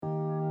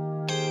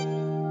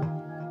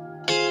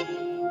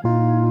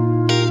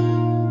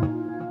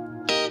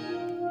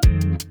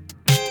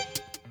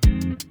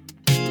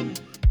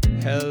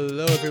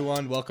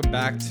everyone. Welcome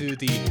back to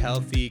the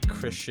Healthy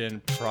Christian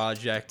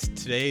Project.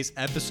 Today's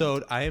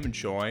episode, I am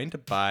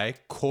joined by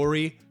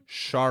Cory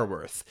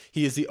Scharwarth.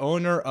 He is the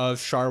owner of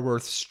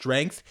Scharwarth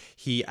Strength.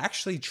 He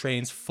actually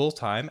trains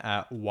full-time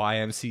at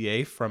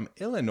YMCA from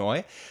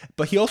Illinois,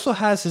 but he also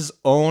has his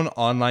own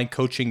online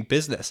coaching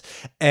business.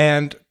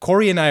 And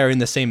Cory and I are in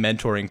the same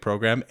mentoring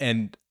program,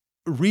 and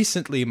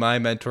recently my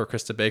mentor,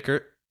 Krista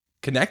Baker,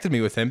 connected me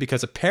with him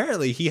because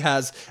apparently he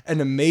has an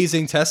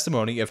amazing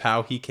testimony of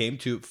how he came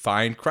to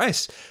find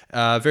Christ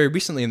very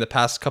recently in the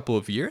past couple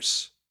of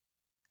years.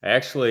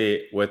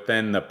 Actually,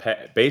 within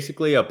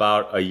basically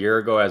about a year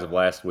ago as of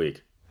last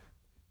week.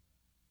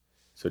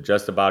 So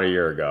just about a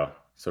year ago.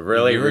 So A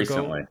really year ago?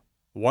 recently.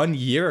 1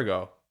 year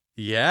ago.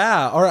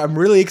 Yeah. All right. I'm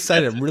really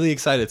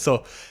excited.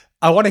 So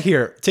I want to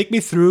hear, take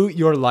me through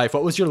your life.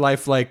 What was your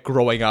life like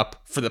growing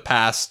up for the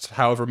past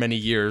however many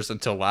years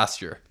until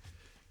last year?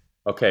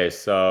 Okay,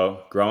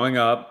 so growing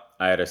up,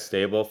 I had a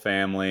stable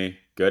family,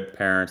 good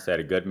parents, they had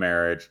a good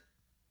marriage.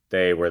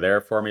 They were there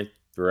for me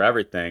through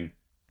everything.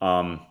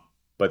 Um,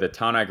 but the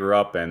town I grew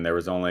up in, there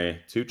was only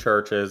two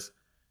churches.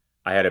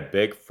 I had a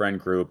big friend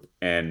group,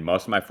 and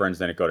most of my friends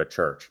didn't go to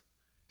church.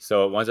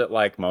 So it wasn't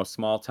like most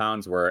small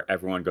towns where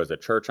everyone goes to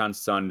church on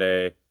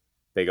Sunday,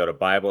 they go to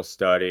Bible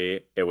study.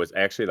 It was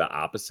actually the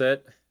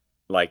opposite.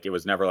 Like, it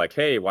was never like,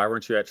 hey, why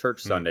weren't you at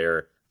church Hmm. Sunday?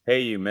 Or,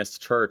 hey, you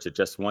missed church. It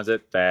just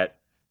wasn't that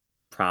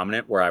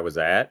prominent where I was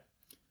at.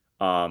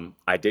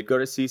 I did go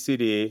to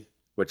CCD,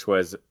 which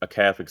was a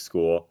Catholic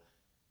school,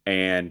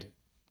 and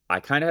I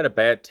kind of had a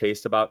bad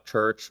taste about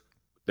church.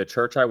 The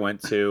church I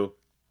went to,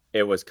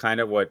 it was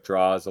kind of what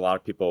draws a lot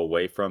of people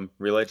away from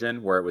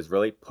religion, where it was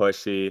really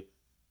pushy,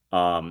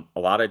 a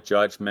lot of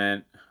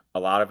judgment. A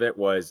lot of it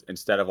was,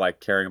 instead of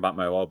like caring about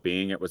my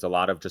well-being, it was a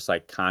lot of just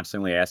like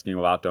constantly asking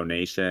about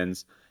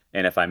donations.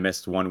 And if I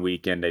missed one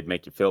weekend, they'd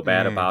make you feel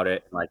bad Mm. about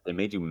it. Like, they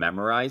made you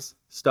memorize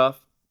stuff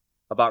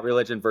about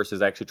religion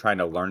versus actually trying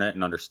to learn it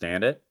and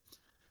understand it.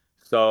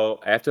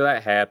 So after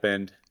that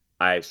happened,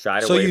 I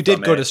shied So away you did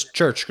from go to it.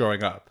 church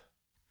growing up.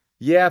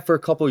 Yeah, for a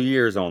couple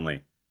years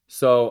only.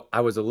 So I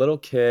was a little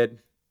kid,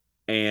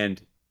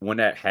 and when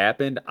that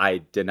happened, I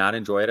did not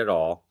enjoy it at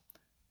all.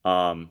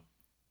 Um,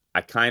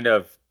 I kind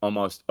of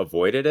almost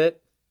avoided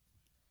it.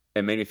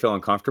 It made me feel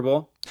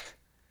uncomfortable.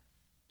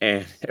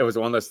 And it was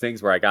one of those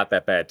things where I got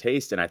that bad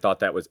taste, and I thought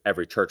that was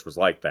every church was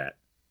like that.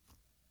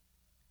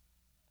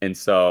 And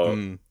so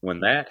Mm. when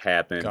that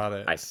happened, Got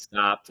it. I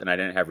stopped, and I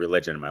didn't have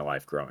religion in my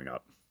life growing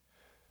up.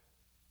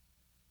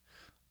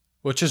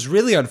 Which is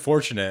really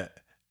unfortunate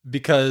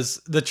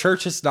because the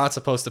church is not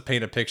supposed to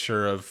paint a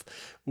picture of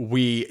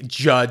we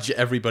judge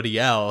everybody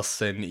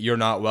else and you're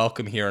not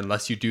welcome here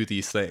unless you do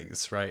these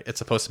things, right? It's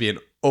supposed to be an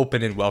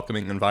open and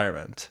welcoming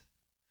environment.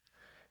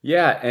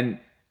 Yeah,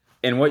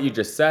 and what you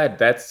just said,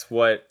 that's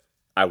what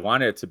I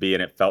wanted it to be,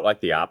 and it felt like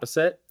the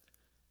opposite.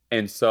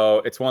 And so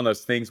it's one of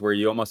those things where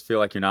you almost feel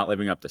like you're not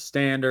living up to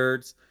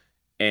standards.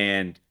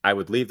 And I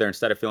would leave there,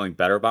 instead of feeling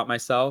better about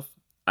myself,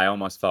 I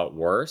almost felt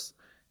worse.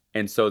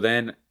 And so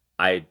then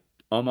I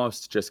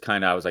almost just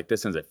kind of, I was like,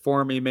 this isn't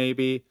for me,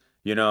 maybe.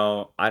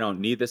 I don't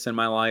need this in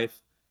my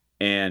life.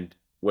 And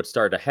what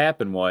started to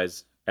happen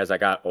was, as I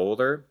got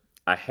older,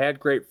 I had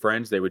great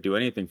friends. They would do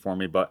anything for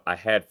me, but I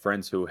had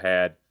friends who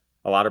had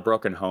a lot of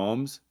broken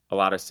homes, a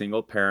lot of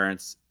single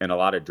parents, and a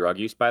lot of drug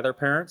use by their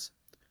parents.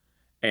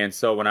 And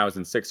so when I was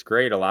in sixth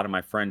grade, a lot of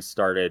my friends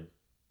started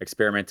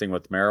experimenting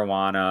with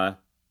marijuana,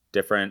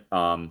 different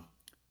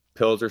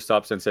pills or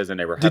substances, and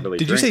they were Did heavily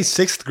did you say drinking.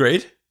 sixth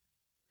grade?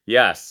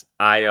 Yes,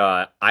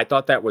 I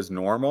thought that was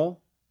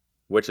normal,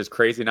 which is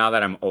crazy now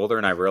that I'm older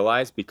and I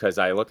realize, because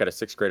I look at a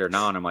sixth grader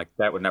now and I'm like,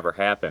 that would never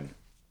happen.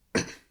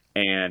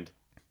 And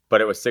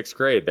but it was sixth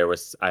grade.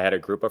 I had a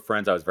group of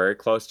friends I was very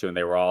close to, and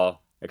they were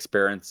all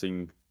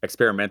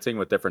experimenting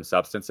with different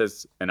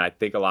substances. And I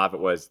think a lot of it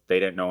was they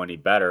didn't know any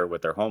better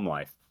with their home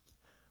life.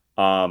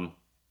 Um,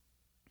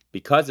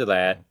 because of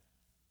that,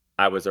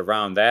 I was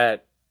around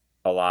that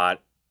a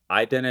lot.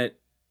 I didn't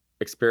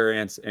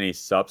experience any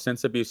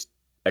substance abuse,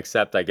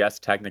 except I guess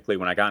technically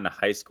when I got into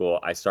high school,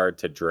 I started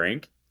to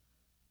drink.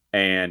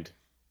 And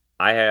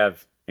I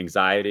have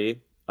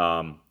anxiety,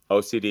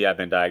 OCD I've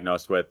been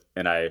diagnosed with,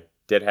 and I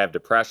did have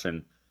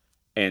depression.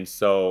 And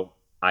so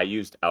I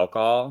used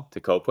alcohol to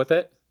cope with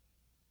it.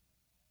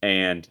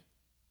 And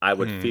I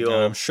would And I'm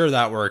feel, sure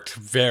that worked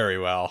very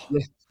well.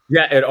 yeah,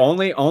 yeah, it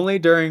only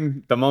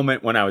during the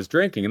moment when I was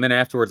drinking, and then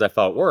afterwards I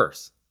felt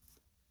worse.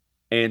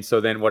 And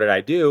so then what did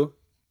I do?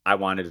 I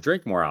wanted to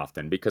drink more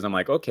often, because I'm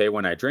like, okay,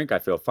 when I drink, I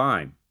feel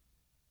fine.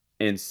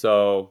 And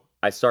so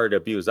I started to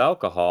abuse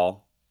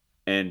alcohol.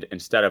 And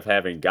instead of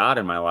having God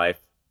in my life,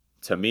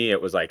 to me, it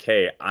was like,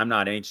 hey, I'm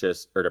not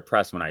anxious or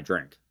depressed when I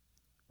drink,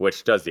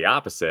 which does the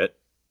opposite,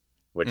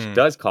 which Mm.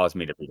 does cause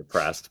me to be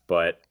depressed.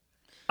 But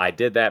I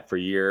did that for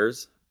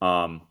years.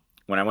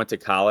 When I went to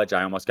college,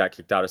 I almost got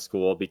kicked out of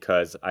school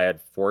because I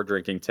had four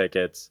drinking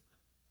tickets.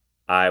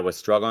 I was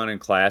struggling in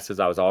classes.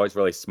 I was always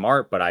really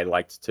smart, but I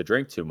liked to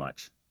drink too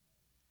much.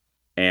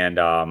 And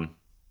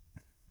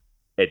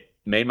it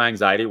made my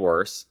anxiety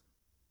worse.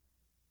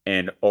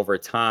 And over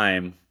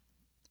time,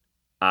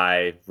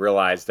 I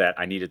realized that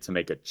I needed to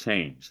make a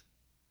change.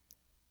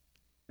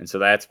 And so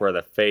that's where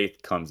the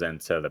faith comes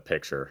into the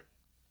picture.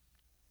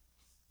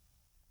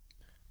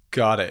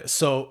 Got it.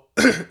 So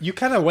you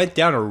kind of went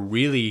down a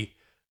really,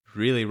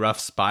 really rough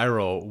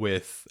spiral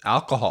with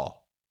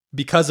alcohol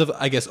because of,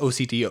 I guess,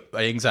 OCD,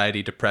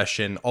 anxiety,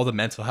 depression, all the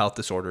mental health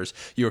disorders.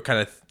 You were kind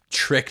of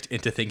tricked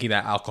into thinking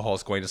that alcohol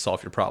is going to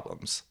solve your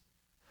problems.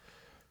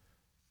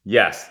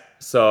 Yes.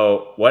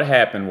 So what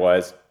happened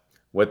was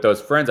with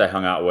those friends I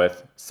hung out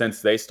with,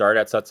 since they started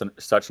at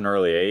such an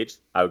early age,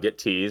 I would get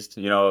teased.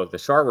 The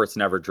Scharwarths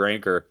never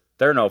drink or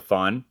they're no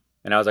fun.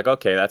 And I was like,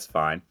 okay, that's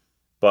fine.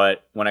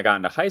 But when I got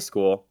into high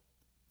school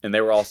and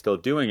they were all still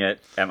doing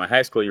it, at my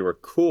high school, you were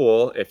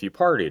cool if you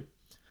partied.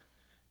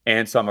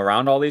 And so I'm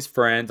around all these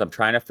friends. I'm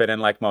trying to fit in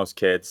like most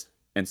kids.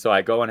 And so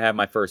I go and have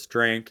my first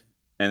drink.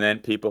 And then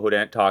people who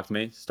didn't talk to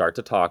me start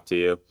to talk to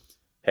you.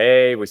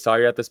 Hey, we saw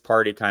you at this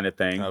party kind of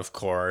thing. Of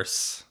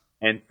course.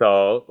 And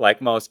so,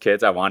 like most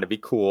kids, I wanted to be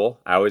cool.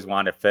 I always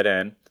wanted to fit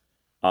in.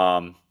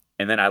 Um,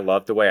 and then I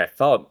loved the way I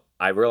felt.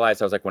 I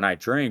realized I was like, when I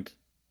drink,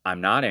 I'm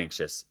not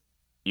anxious.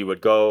 You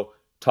would go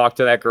talk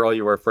to that girl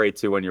you were afraid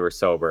to when you were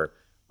sober.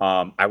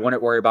 I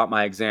wouldn't worry about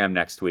my exam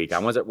next week. I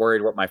wasn't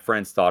worried what my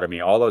friends thought of me.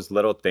 All those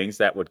little things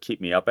that would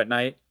keep me up at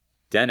night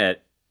didn't.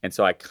 And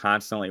so I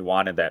constantly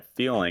wanted that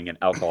feeling, and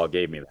alcohol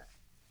gave me that.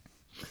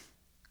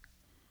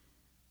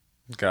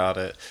 Got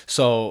it.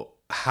 So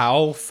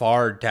how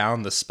far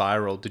down the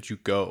spiral did you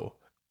go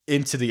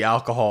into the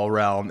alcohol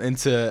realm,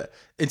 into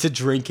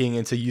drinking,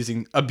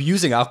 into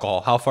abusing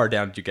alcohol? How far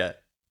down did you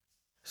get?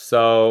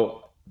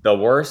 So the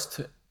worst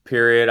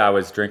period, I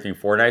was drinking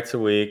 4 nights a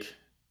week.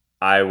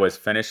 I was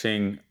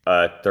finishing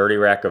a 30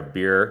 rack of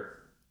beer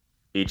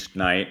each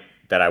night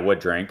that I would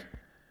drink.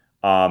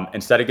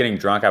 Instead of getting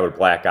drunk, I would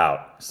black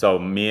out. So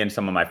me and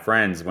some of my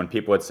friends, when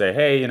people would say,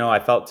 "Hey, I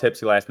felt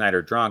tipsy last night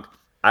or drunk,"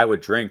 I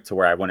would drink to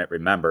where I wouldn't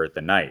remember the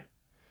night.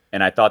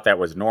 And I thought that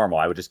was normal.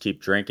 I would just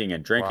keep drinking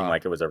and drinking Wow.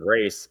 like it was a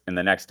race. And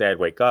the next day I'd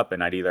wake up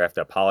and I'd either have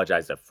to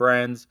apologize to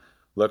friends,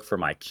 look for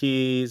my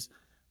keys,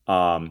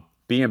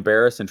 be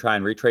embarrassed and try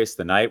and retrace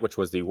the night, which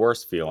was the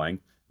worst feeling.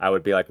 I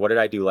would be like, what did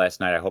I do last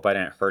night? I hope I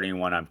didn't hurt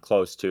anyone I'm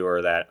close to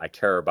or that I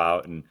care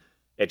about. And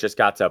it just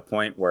got to a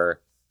point where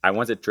I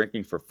wasn't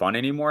drinking for fun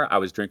anymore. I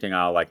was drinking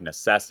out of like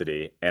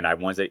necessity, and I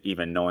wasn't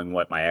even knowing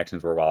what my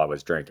actions were while I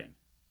was drinking.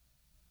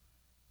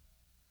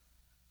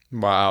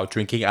 Wow,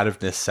 drinking out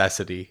of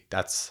necessity.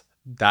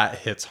 That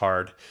hits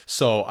hard.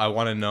 So I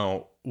want to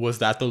know, was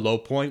that the low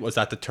point? Was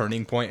that the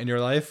turning point in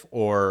your life,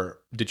 or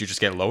did you just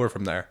get lower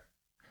from there?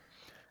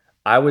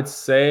 I would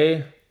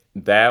say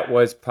that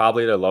was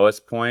probably the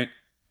lowest point.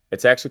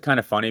 It's actually kind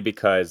of funny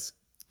because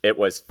it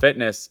was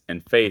fitness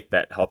and faith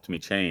that helped me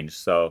change.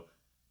 So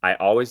I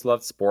always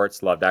loved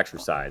sports, loved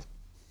exercise.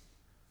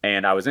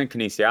 And I was in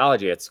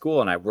kinesiology at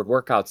school and I would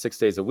work out 6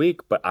 days a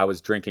week, but I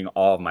was drinking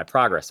all of my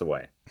progress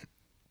away.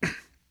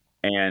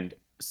 And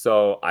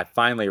so I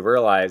finally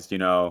realized,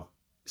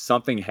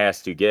 something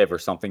has to give or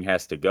something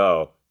has to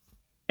go.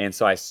 And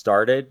so I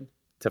started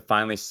to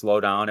finally slow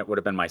down. It would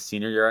have been my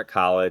senior year at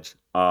college.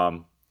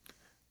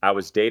 I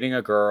was dating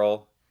a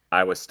girl.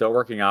 I was still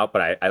working out,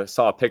 but I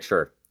saw a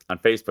picture on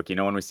Facebook.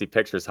 When we see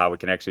pictures, how we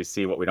can actually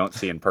see what we don't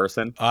see in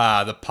person.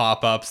 Ah, the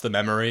pop-ups, the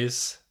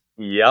memories.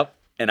 Yep.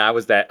 And I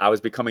was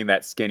becoming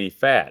that skinny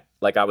fat.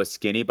 Like I was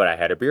skinny, but I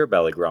had a beer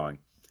belly growing.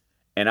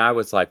 And I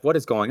was like, what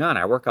is going on?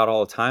 I work out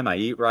all the time. I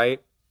eat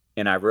right.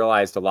 And I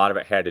realized a lot of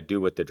it had to do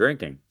with the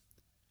drinking.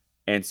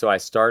 And so I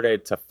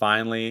started to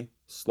finally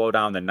slow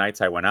down the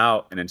nights I went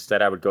out. And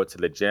instead, I would go to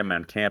the gym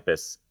on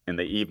campus in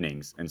the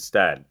evenings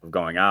instead of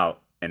going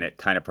out. And it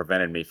kind of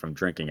prevented me from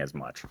drinking as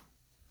much.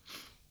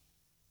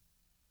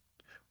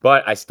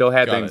 But I still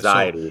had the Got it. So,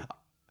 anxiety.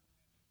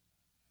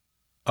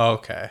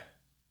 okay.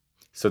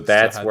 So Still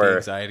that's had the where,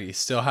 anxiety,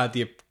 still had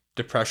the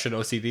depression,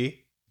 OCD.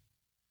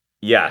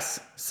 yes.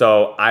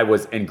 So I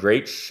was in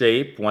great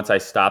shape once I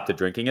stopped the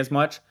drinking as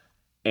much.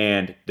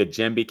 And the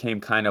gym became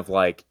kind of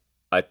like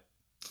a,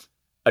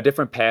 a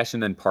different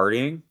passion than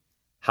partying.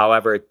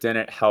 However, it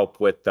didn't help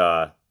with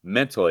the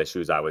mental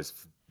issues I was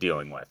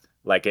dealing with.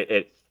 Like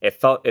it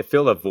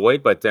filled a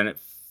void, but didn't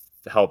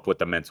help with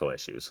the mental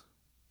issues.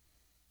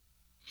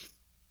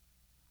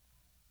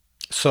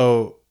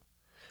 So,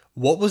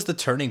 what was the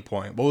turning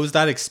point? What was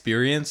that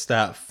experience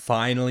that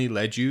finally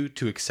led you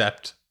to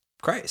accept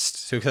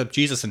Christ, to accept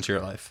Jesus into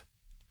your life?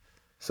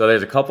 So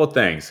there's a couple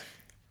things.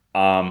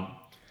 Um,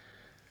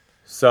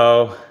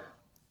 so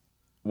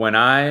when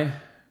I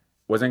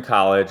was in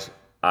college,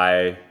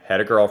 I had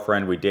a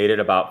girlfriend. We dated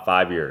about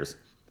 5 years.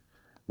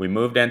 We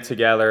moved in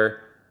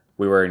together.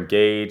 We were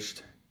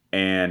engaged,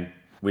 and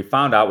we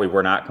found out we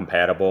were not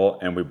compatible,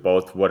 and we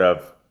both would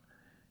have.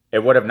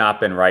 It would have not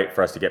been right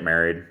for us to get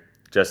married.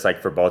 Just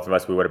like for both of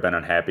us, we would have been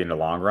unhappy in the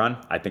long run.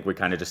 I think we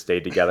kind of just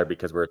stayed together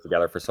because we were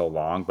together for so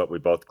long, but we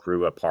both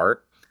grew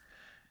apart.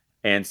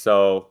 And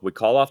so we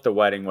call off the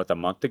wedding with a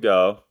month to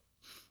go.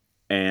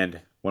 And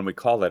when we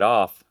call it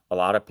off, a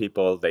lot of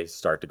people, they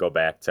start to go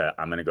back to,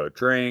 I'm going to go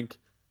drink.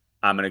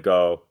 I'm going to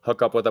go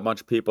hook up with a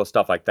bunch of people,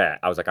 stuff like that.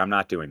 I was like, I'm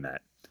not doing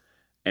that.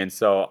 And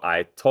so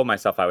I told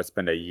myself I would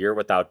spend a year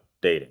without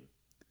dating.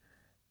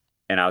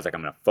 And I was like,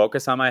 I'm going to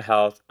focus on my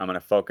health. I'm going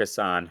to focus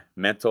on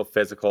mental,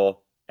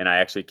 physical, and I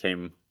actually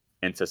came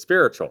into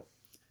spiritual.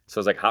 So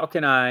I was like, how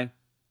can I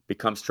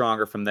become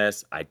stronger from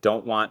this? I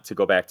don't want to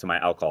go back to my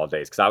alcohol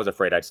days because I was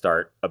afraid I'd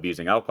start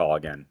abusing alcohol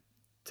again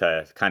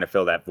to kind of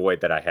fill that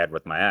void that I had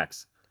with my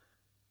ex.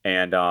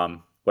 And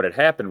what had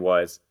happened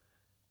was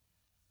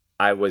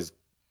I was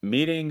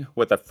meeting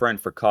with a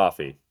friend for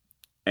coffee,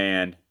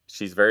 and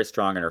she's very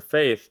strong in her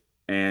faith.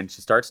 And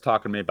she starts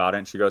talking to me about it.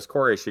 And she goes,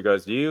 Cory, she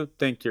goes, do you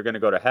think you're going to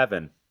go to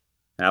heaven?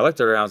 And I looked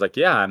at her and I was like,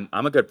 yeah,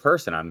 I'm a good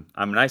person.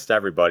 I'm nice to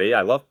everybody.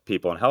 I love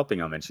people and helping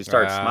them. And she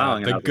started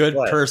smiling and The I was like, good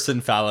what? person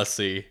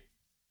fallacy.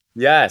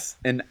 Yes.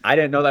 And I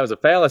didn't know that was a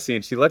fallacy.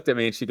 And she looked at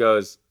me and she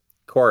goes,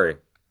 Cory,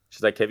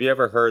 she's like, have you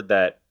ever heard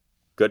that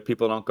good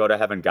people don't go to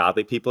heaven,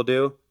 godly people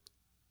do?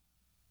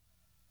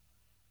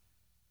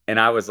 And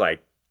I was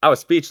like, I was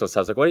speechless. I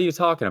was like, what are you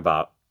talking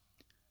about?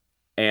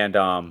 And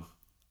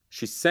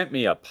she sent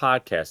me a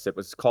podcast. It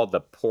was called The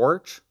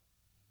Porch.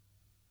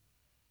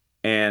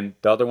 And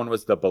the other one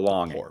was The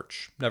Belonging.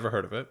 Porch. Never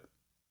heard of it.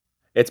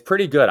 It's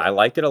pretty good. I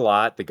like it a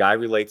lot. The guy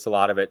relates a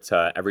lot of it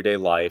to everyday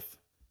life.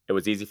 It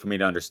was easy for me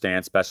to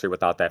understand, especially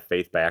without that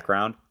faith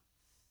background.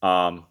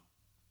 Um,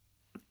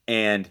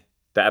 and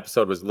the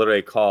episode was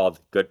literally called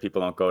Good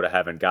People Don't Go to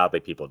Heaven,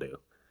 Godly People Do.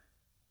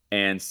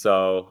 And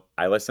so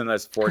I listened to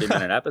this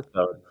 40-minute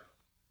episode,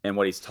 and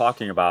what he's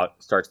talking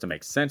about starts to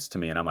make sense to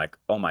me. And I'm like,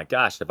 oh my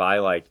gosh, have I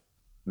like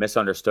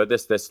misunderstood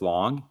this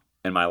long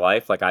in my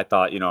life? Like I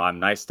thought, I'm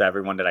nice to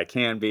everyone that I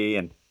can be.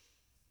 And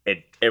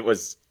it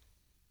was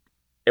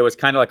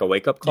kind of like a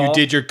wake up call. You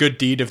did your good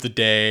deed of the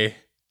day.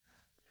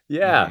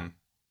 Yeah. Mm-hmm.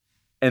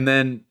 And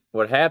then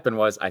what happened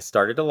was I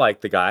started to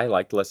like the guy, I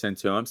liked listening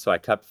to him. So I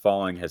kept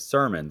following his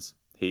sermons.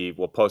 He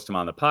will post them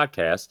on the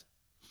podcast.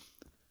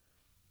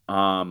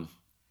 Are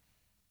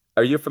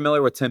you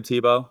familiar with Tim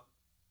Tebow?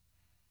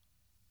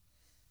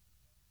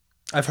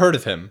 I've heard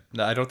of him.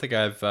 I don't think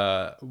I've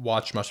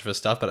watched much of his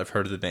stuff, but I've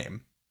heard of the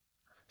name.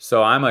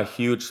 So I'm a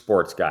huge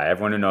sports guy.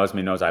 Everyone who knows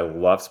me knows I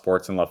love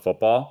sports and love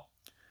football.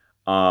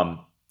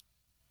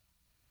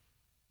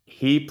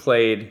 He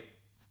played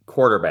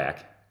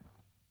quarterback.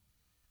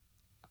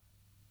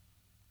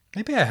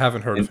 Maybe I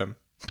haven't heard of him.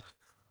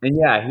 And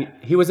yeah,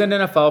 he was in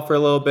NFL for a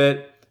little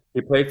bit.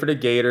 He played for the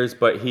Gators,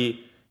 but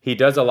he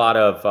does a lot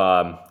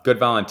of good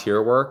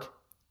volunteer work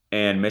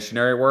and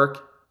missionary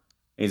work.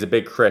 He's a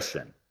big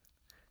Christian.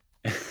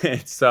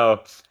 And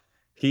so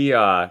he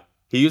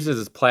uses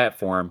his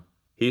platform.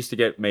 He used to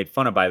get made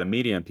fun of by the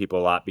media and people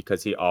a lot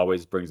because he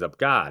always brings up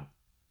God.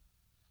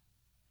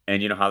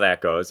 And you know how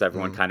that goes.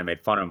 Everyone kind of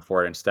made fun of him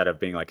for it instead of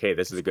being like, hey,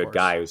 this is a good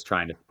guy who's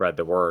trying to spread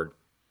the word.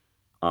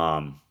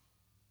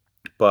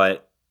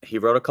 But he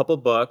wrote a couple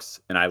books,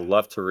 and I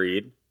love to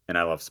read, and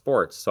I love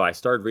sports. So I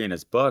started reading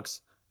his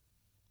books,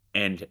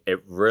 and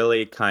it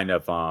really kind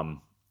of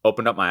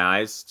opened up my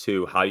eyes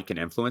to how you can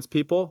influence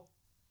people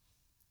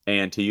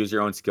and to use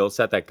your own skill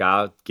set that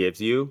God gives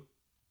you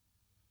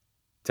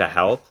to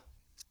help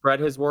spread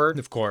his word.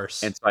 Of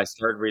course. And so I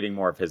started reading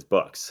more of his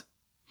books.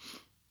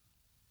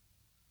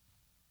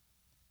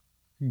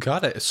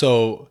 Got it.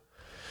 So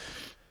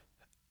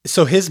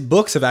his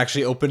books have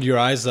actually opened your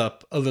eyes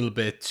up a little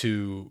bit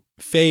to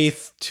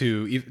faith,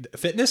 to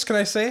fitness, can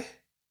I say?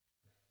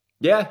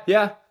 Yeah.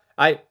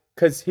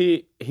 Because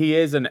he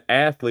is an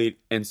athlete,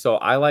 and so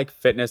I like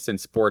fitness and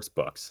sports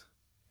books.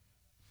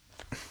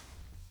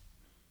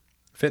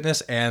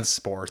 Fitness and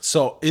sports.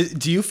 So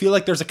do you feel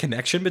like there's a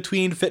connection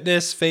between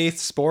fitness, faith,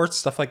 sports,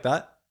 stuff like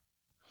that?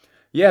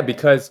 Yeah,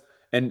 because,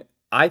 and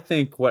I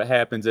think what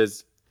happens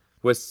is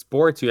with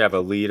sports, you have a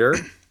leader,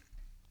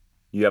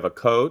 you have a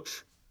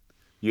coach,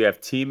 you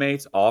have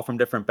teammates, all from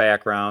different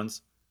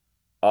backgrounds,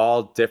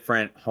 all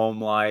different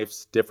home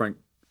lives,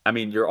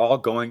 you're all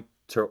going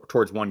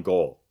towards one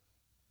goal.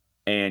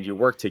 And you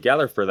work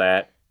together for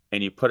that,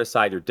 and you put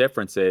aside your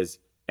differences,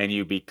 and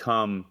you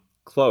become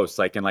close,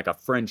 like in like a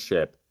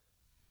friendship.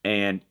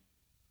 And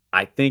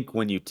I think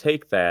when you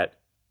take that,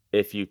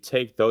 if you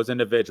take those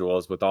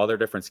individuals with all their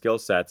different skill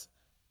sets,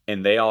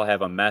 and they all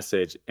have a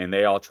message, and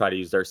they all try to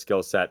use their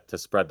skill set to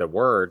spread the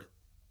word,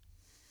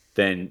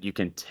 then you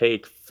can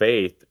take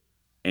faith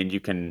and you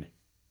can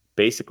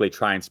basically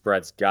try and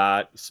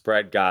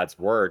spread God's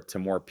word to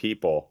more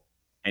people,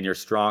 and you're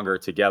stronger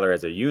together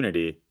as a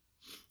unity,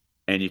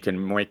 and you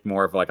can make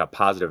more of like a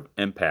positive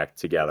impact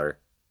together.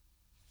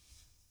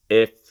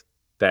 If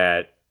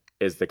that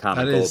is the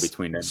common goal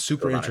between them.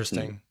 Super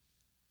interesting.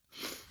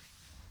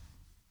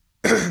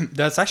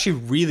 That's actually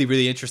really,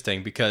 really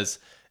interesting because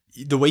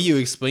the way you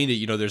explained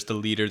it, there's the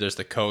leader, there's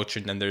the coach,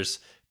 and then there's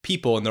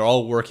people, and they're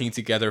all working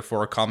together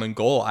for a common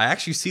goal. I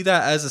actually see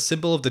that as a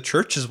symbol of the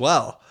church as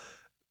well,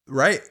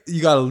 right?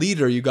 You got a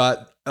leader, you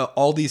got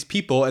all these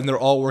people, and they're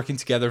all working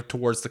together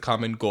towards the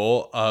common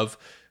goal of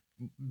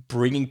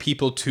bringing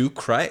people to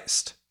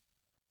Christ.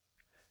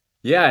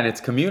 Yeah, and it's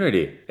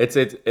community. It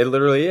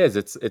literally is.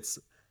 It's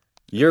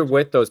you're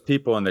with those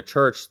people in the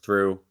church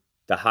through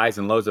the highs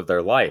and lows of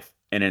their life.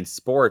 And in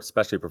sports,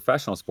 especially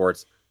professional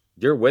sports,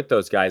 you're with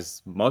those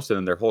guys, most of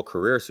them, their whole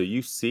career. So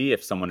you see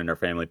if someone in their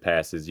family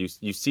passes,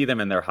 you see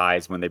them in their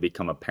highs when they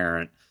become a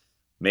parent,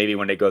 maybe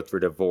when they go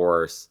through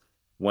divorce,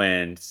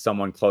 when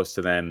someone close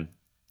to them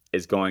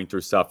is going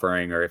through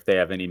suffering, or if they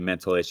have any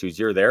mental issues,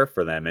 you're there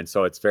for them. And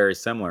so it's very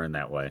similar in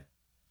that way.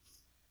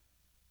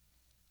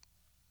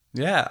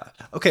 Yeah.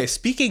 Okay.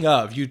 Speaking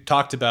of, you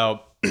talked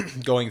about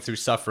going through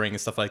suffering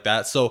and stuff like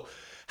that. So,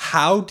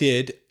 how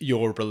did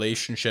your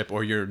relationship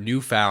or your your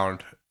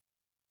newfound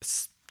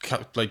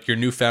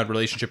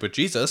relationship with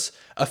Jesus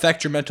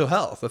affect your mental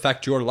health,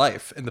 affect your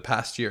life in the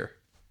past year?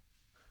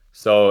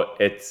 So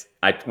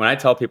when I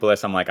tell people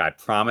this, I'm like, I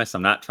promise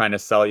I'm not trying to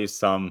sell you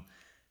some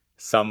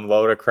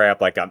load of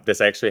crap. Like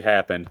this actually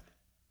happened.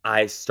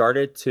 I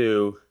started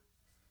to,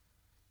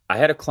 I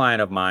had a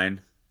client of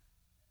mine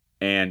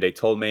and they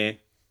told me,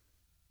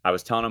 I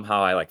was telling them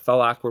how I like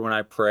felt awkward when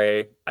I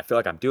pray. I feel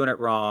like I'm doing it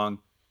wrong.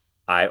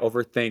 I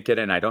overthink it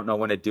and I don't know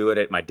when to do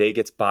it. My day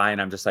gets by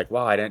and I'm just like,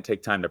 wow, I didn't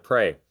take time to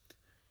pray.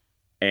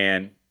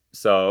 And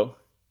so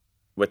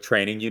with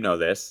training, you know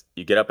this.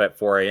 You get up at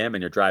 4 a.m.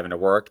 and you're driving to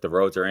work. The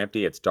roads are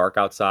empty. It's dark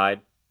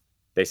outside.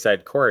 They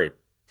said, Cory,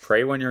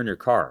 pray when you're in your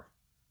car.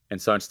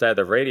 And so instead of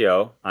the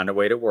radio on the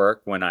way to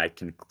work, when I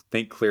can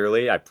think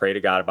clearly, I pray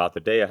to God about the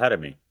day ahead of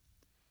me.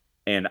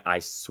 And I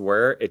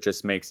swear it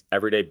just makes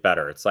every day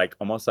better. It's like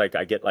almost like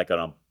I get like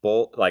a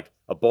bolt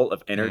of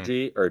Mm.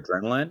 energy or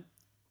adrenaline,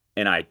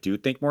 and I do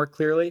think more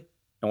clearly.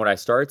 And what I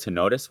started to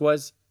notice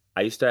was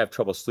I used to have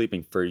trouble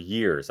sleeping for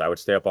years. I would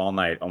stay up all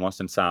night,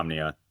 almost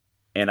insomnia,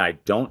 and I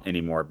don't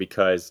anymore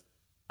because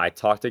I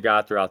talk to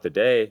God throughout the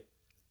day.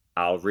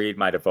 I'll read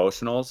my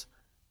devotionals,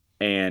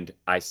 and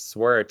I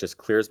swear it just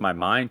clears my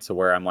mind to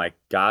where I'm like,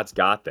 God's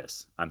got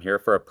this. I'm here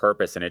for a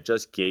purpose. And it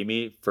just gave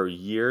me for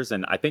years.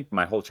 And I think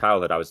my whole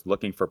childhood, I was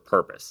looking for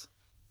purpose.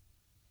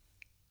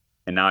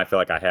 And now I feel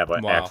like I have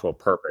an Wow. actual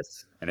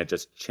purpose. And it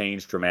just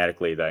changed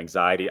dramatically. The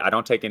anxiety, I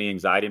don't take any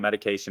anxiety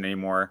medication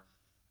anymore.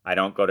 I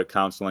don't go to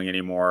counseling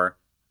anymore.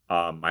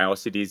 My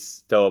OCD is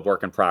still a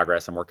work in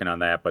progress. I'm working on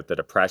that. But the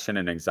depression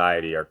and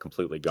anxiety are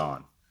completely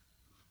gone.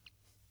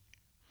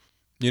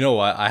 You know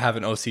what? I have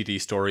an OCD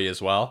story as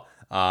well.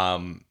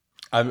 I'm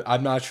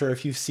not sure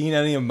if you've seen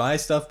any of my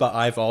stuff, but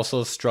I've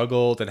also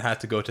struggled and had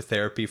to go to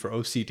therapy for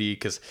OCD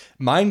because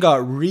mine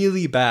got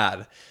really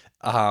bad.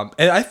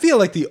 And I feel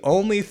like the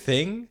only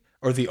thing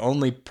or the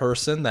only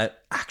person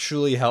that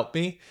actually helped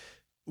me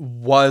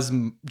was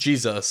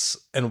Jesus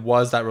and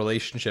was that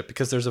relationship,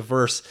 because there's a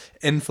verse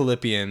in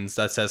Philippians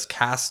that says,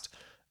 pray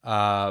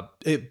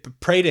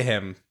to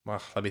him.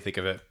 Well, let me think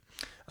of it.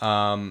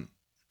 Um,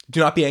 do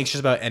not be anxious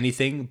about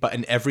anything, but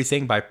in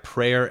everything by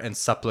prayer and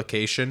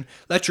supplication,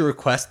 let your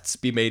requests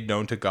be made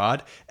known to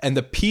God, and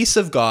the peace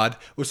of God,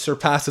 which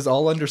surpasses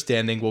all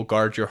understanding, will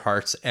guard your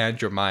hearts and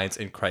your minds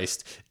in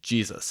Christ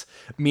Jesus.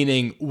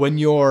 Meaning, when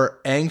you're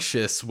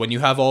anxious, when you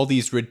have all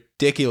these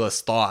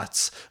ridiculous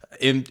thoughts,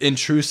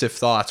 intrusive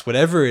thoughts,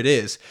 whatever it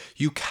is,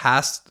 you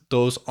cast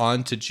those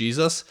onto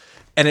Jesus,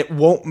 and it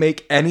won't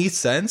make any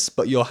sense,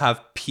 but you'll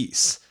have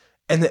peace.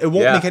 And it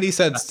won't Yeah. make any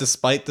sense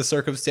despite the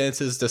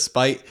circumstances,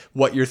 despite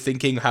what you're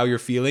thinking, how you're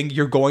feeling.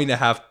 You're going to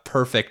have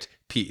perfect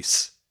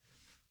peace.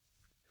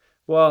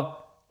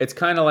 Well, it's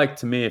kind of like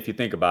to me, if you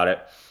think about it,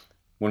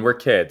 when we're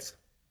kids,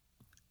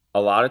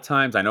 a lot of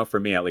times, I know for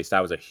me at least, I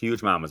was a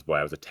huge mama's boy.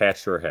 I was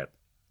attached to her hip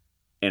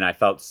and I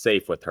felt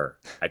safe with her.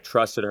 I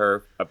trusted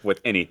her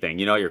with anything.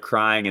 You know, you're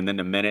crying and then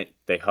the minute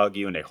they hug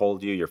you and they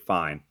hold you, you're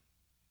fine.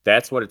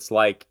 That's what it's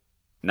like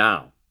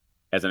now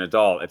as an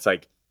adult. It's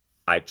like,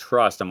 I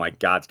trust, I'm like,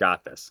 God's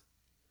got this.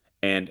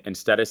 And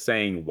instead of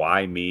saying,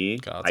 why me? I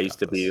God's used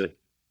got to this. be,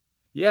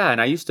 yeah.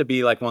 And I used to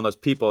be like one of those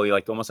people,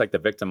 like almost like the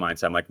victim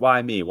mindset. I'm like,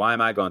 why me? Why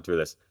am I going through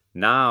this?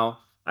 Now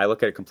I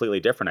look at it completely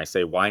different. I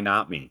say, why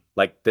not me?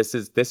 Like this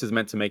is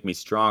meant to make me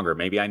stronger.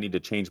 Maybe I need to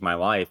change my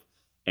life.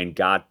 And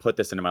God put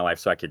this into my life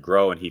so I could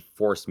grow, and He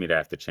forced me to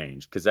have to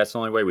change because that's the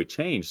only way we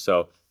change.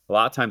 So a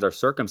lot of times our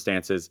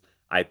circumstances,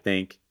 I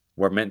think,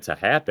 were meant to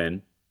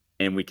happen,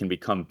 and we can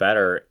become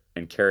better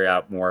and carry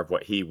out more of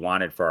what He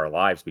wanted for our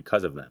lives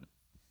because of them.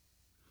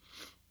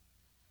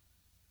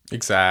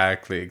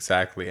 Exactly,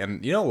 exactly.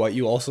 And you know what?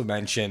 You also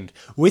mentioned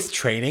with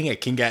training,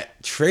 it can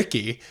get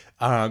tricky.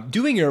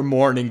 Doing your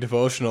morning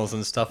devotionals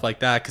and stuff like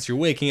that, because you're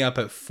waking up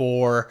at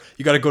 4,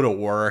 you got to go to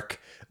work.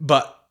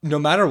 But no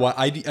matter what,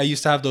 I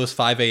used to have those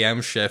 5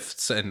 a.m.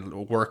 shifts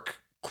and work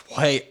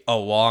quite a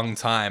long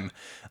time,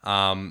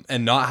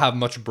 and not have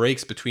much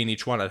breaks between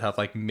each one. I'd have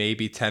like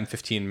maybe 10,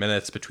 15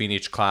 minutes between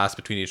each class,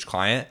 between each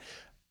client,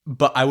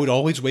 but I would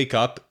always wake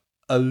up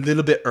a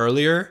little bit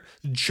earlier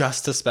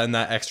just to spend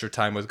that extra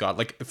time with God.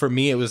 Like for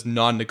me, it was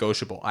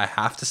non-negotiable. I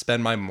have to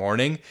spend my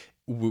morning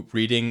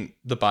reading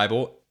the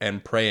Bible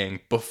and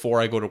praying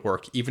before I go to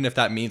work, even if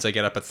that means I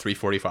get up at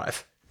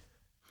 3:45.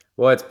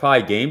 Well, it's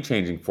probably game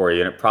changing for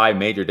you, and it probably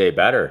made your day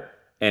better.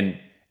 And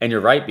and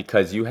you're right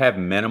because you have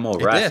minimal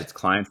It rest. did. It's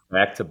clients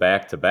back to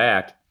back to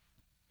back,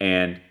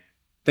 and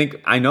think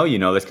I know you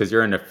know this because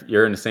you're in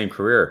the same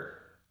career.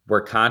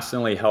 We're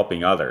constantly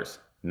helping others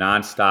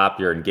nonstop.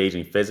 You're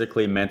engaging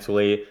physically,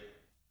 mentally.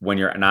 when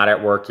you're not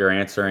at work, you're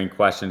answering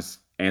questions,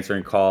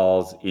 answering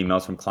calls,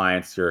 emails from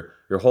clients. Your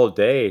whole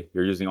day,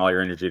 you're using all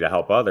your energy to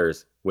help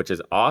others, which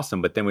is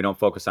awesome. But then we don't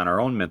focus on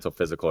our own mental,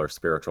 physical, or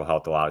spiritual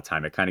health a lot of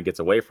time. It kind of gets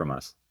away from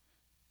us.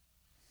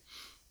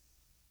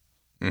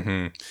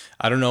 Hmm.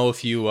 I don't know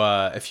if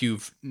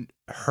you've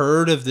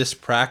heard of this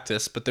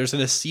practice, but there's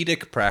an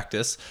ascetic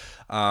practice.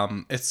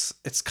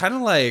 It's kind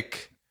of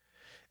like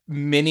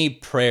mini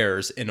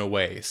prayers in a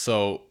way.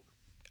 So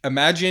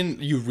imagine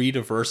you read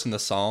a verse in the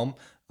Psalm.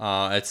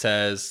 It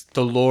says,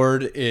 "The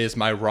Lord is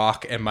my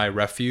rock and my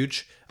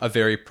refuge, a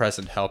very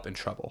present help in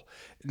trouble."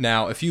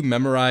 Now, if you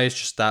memorize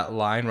just that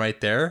line right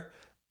there,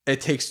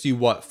 it takes you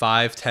what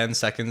 5-10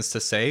 seconds to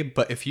say.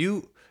 But if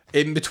you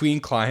in between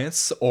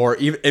clients or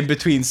even in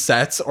between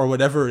sets or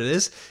whatever it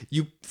is,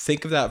 you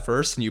think of that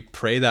verse and you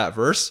pray that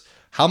verse.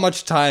 How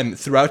much time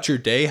throughout your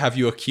day have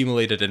you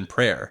accumulated in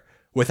prayer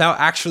without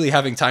actually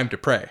having time to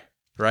pray?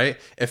 Right?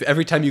 If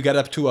every time you get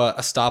up to a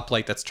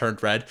stoplight that's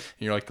turned red and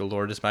you're like, "The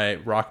Lord is my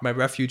rock, my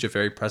refuge, a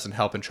very present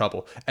help in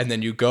trouble," and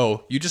then you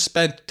go, you just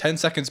spent 10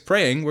 seconds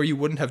praying where you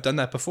wouldn't have done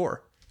that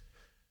before.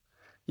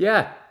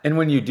 Yeah. And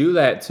when you do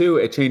that too,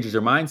 it changes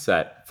your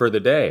mindset for the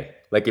day.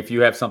 Like if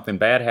you have something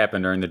bad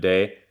happen during the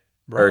day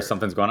or Right.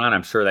 something's going on,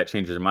 I'm sure that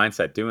changes your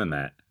mindset doing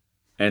that.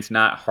 And it's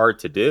not hard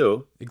to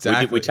do. We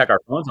Exactly. check our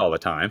phones all the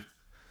time.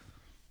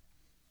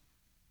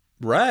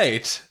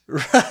 Right.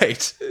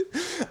 Right.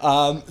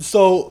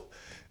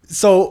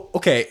 So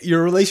okay,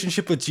 your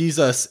relationship with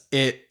Jesus,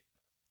 it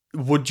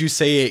would you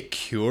say it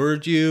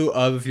cured you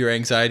of your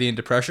anxiety and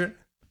depression?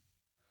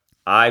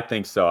 I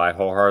think so. I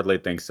wholeheartedly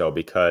think so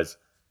because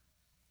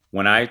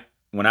when I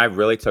when I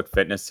really took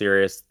fitness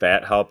serious,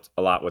 that helped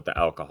a lot with the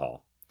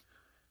alcohol.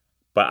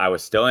 But I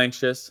was still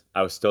anxious,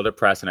 I was still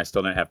depressed, and I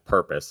still didn't have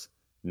purpose.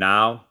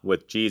 Now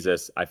with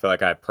Jesus, I feel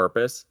like I have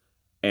purpose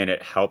and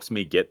it helps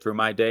me get through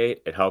my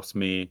day. It helps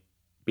me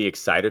be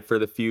excited for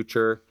the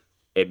future.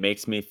 It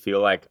makes me feel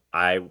like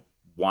I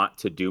want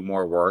to do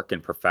more work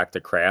and perfect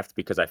a craft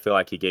because I feel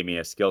like he gave me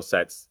a skill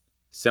set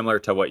similar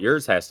to what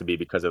yours has to be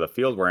because of the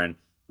field we're in.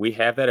 We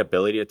have that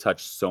ability to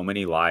touch so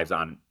many lives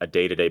on a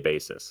day-to-day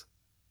basis.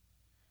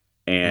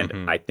 And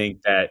Mm-hmm. I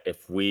think that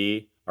if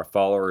we are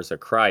followers of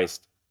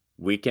Christ,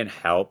 we can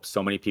help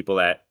so many people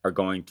that are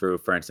going through,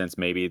 for instance,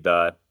 maybe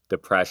the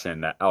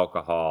depression, the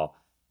alcohol,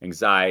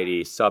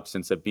 anxiety,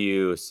 substance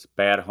abuse,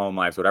 bad home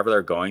lives, whatever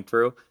they're going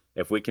through.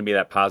 If we can be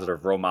that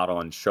positive role model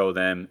and show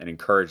them and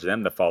encourage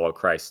them to follow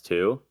Christ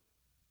too,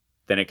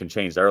 then it can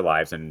change their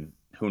lives and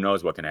who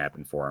knows what can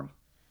happen for them.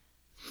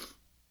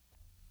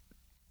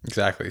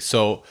 Exactly.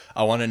 So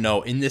I want to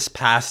know in this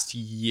past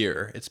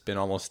year, it's been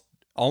almost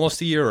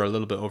a year or a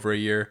little bit over a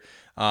year.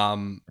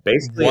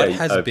 Basically, What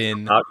has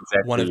been about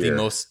one exactly a of the year.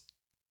 most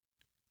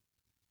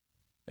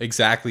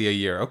exactly a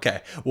year?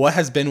 Okay. What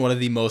has been one of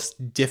the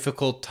most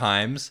difficult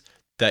times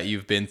that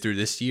you've been through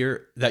this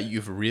year that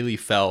you've really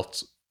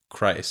felt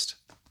Christ?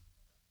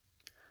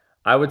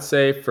 I would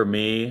say for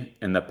me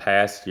in the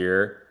past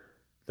year,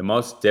 the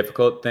most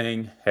difficult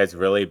thing has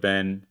really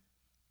been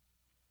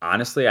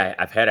honestly,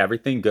 I've had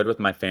everything good with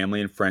my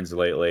family and friends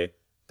lately.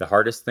 The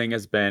hardest thing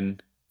has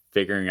been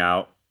figuring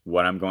out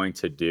what I'm going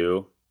to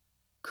do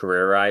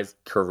career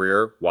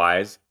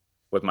wise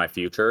with my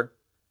future.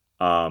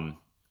 Um,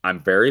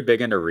 I'm very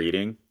big into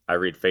reading. I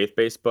read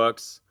faith-based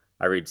books,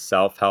 I read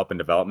self-help and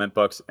development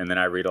books, and then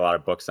I read a lot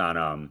of books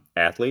on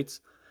athletes.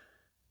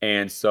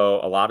 And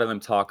so a lot of them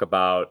talk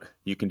about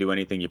you can do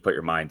anything you put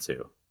your mind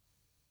to.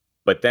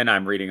 But then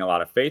I'm reading a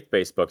lot of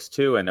faith-based books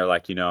too, and they're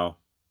like,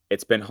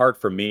 it's been hard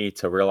for me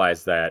to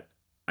realize that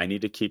I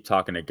need to keep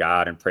talking to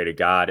God and pray to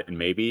God, and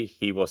maybe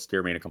He will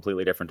steer me in a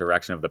completely different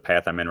direction of the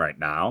path I'm in right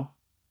now,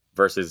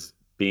 versus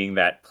being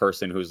that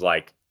person who's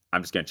like,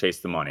 I'm just going to chase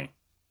the money.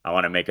 I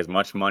want to make as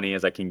much money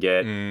as I can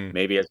get, Mm,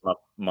 maybe as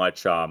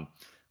much.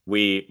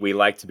 We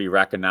like to be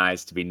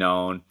recognized, to be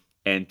known,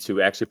 and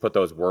to actually put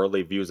those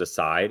worldly views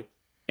aside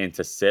and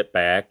to sit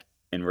back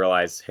and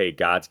realize, hey,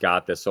 God's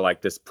got this. So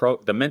like the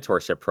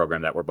mentorship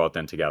program that we're both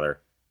in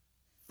together,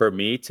 for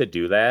me to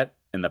do that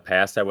in the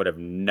past, I would have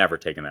never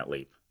taken that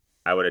leap.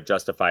 I would have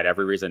justified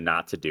every reason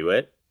not to do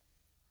it.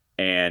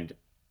 And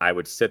I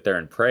would sit there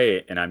and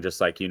pray. And I'm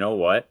just like, you know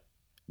what?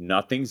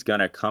 Nothing's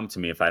going to come to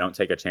me if I don't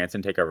take a chance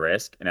and take a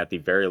risk. And at the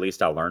very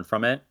least, I'll learn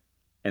from it.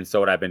 And so,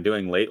 what I've been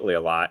doing lately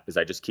a lot is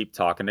I just keep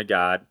talking to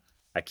God.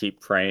 I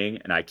keep praying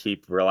and I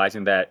keep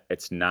realizing that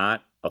it's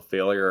not a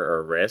failure or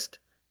a risk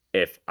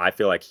if I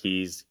feel like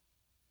He's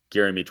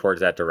gearing me towards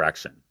that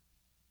direction.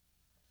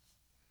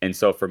 And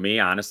so for me,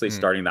 honestly, mm.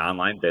 starting the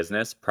online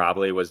business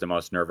probably was the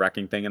most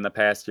nerve-wracking thing in the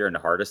past year and the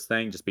hardest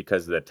thing just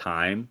because of the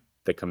time,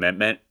 the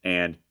commitment,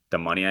 and the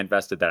money I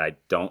invested that I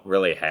don't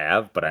really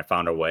have, but I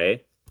found a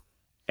way.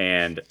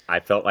 And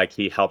I felt like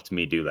he helped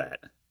me do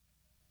that.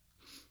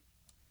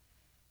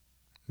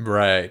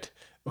 Right.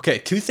 Okay,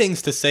 two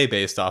things to say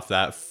based off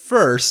that.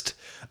 First,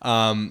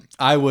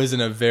 I was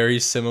in a very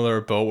similar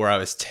boat where I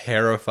was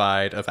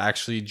terrified of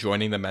actually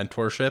joining the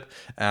mentorship.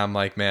 And I'm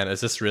like, man,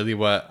 is this really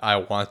what I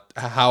want?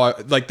 How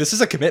I like this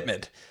is a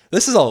commitment.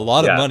 This is a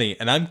lot of Yeah. money,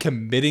 and I'm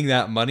committing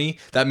that money.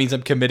 That means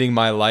I'm committing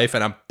my life,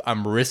 and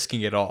I'm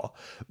risking it all.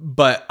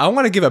 But I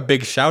want to give a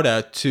big shout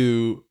out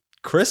to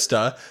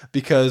Krista,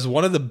 because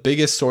one of the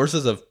biggest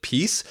sources of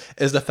peace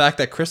is the fact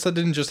that Krista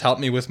didn't just help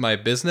me with my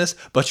business,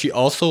 but she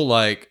also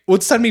like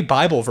would send me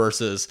Bible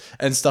verses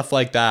and stuff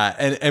like that,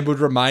 and would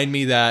remind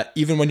me that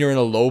even when you're in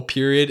a low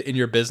period in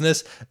your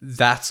business,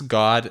 that's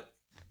God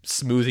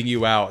smoothing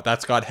you out.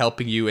 That's God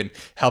helping you and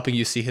helping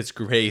you see his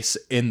grace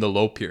in the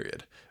low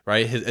period,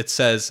 right? It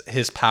says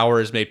his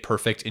power is made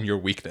perfect in your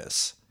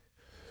weakness.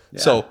 Yeah.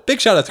 So big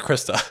shout out to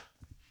Krista.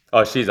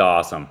 Oh, she's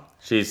awesome.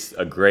 She's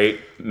a great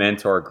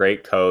mentor,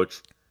 great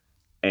coach,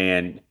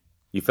 and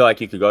you feel like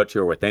you could go to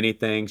her with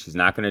anything. She's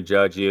not going to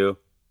judge you.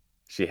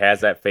 She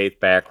has that faith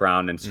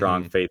background and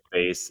strong Mhm. faith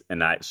base,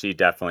 and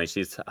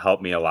she's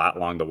helped me a lot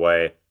along the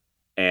way.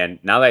 And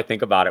now that I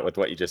think about it with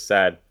what you just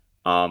said,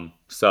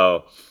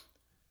 so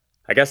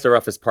I guess the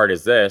roughest part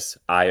is this.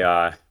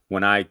 I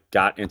when I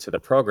got into the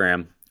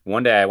program,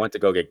 one day I went to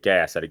go get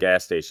gas at a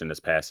gas station this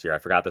past year. I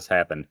forgot this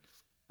happened.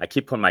 I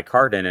keep putting my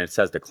card in and it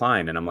says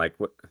decline, and I'm like,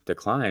 what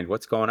declined?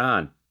 What's going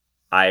on?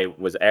 I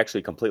was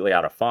actually completely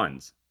out of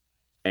funds,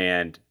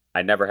 and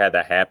I never had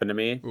that happen to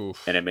me, and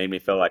Oof. it made me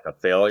feel like a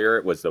failure.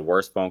 It was the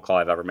worst phone call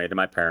I've ever made to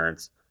my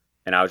parents,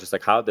 and I was just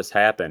like, how did this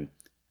happen?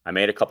 I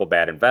made a couple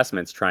bad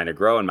investments trying to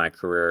grow in my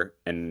career,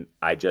 and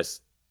I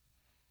just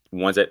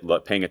wasn't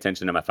paying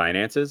attention to my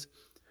finances.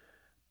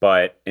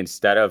 But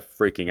instead of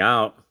freaking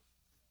out,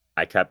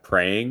 I kept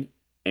praying.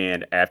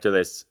 And after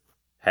this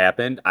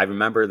happened, I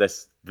remember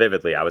this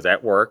vividly. I was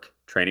at work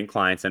training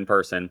clients in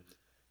person,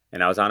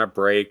 and I was on a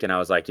break, and I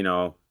was like,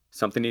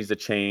 something needs to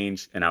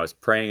change. And I was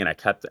praying, and I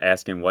kept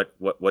asking,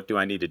 what do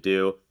I need to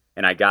do?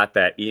 And I got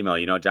that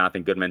email.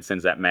 Jonathan Goodman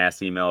sends that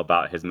mass email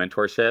about his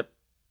mentorship.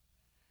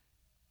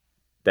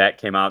 That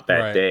came out that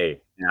Right.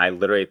 day. And I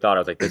literally thought, I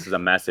was like, this is a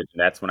message. And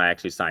that's when I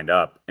actually signed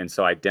up. And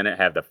so I didn't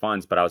have the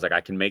funds, but I was like,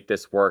 I can make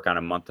this work on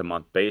a month to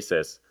month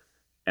basis.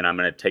 And I'm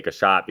going to take a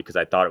shot, because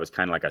I thought it was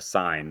kind of like a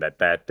sign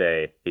that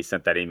day he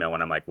sent that email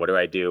when I'm like, what do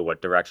I do?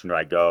 What direction do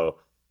I go?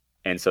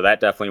 And so that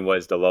definitely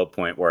was the low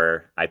point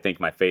where I think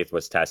my faith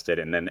was tested.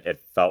 And then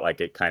it felt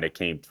like it kind of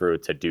came through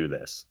to do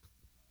this.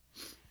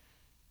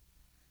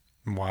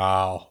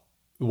 Wow.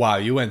 Wow,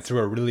 you went through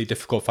a really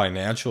difficult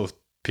financial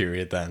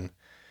period then.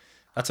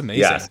 That's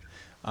Yes.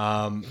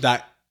 amazing.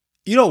 That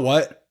you know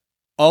what?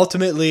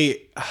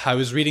 Ultimately, I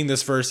was reading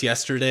this verse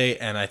yesterday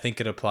and I think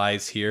it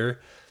applies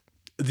here.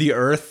 The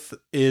earth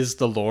is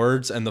the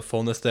Lord's and the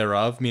fullness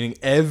thereof, meaning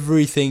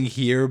everything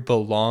here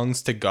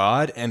belongs to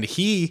God, and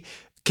he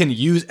can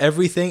use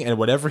everything and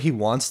whatever he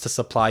wants to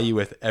supply you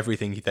with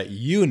everything that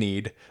you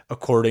need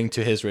according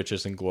to his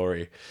riches and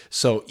glory.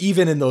 So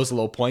even in those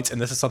low points,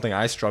 and this is something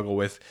I struggle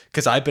with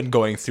because I've been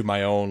going through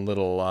my own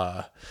little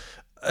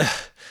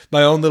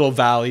my own little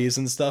valleys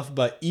and stuff,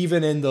 but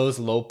even in those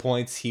low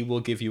points, he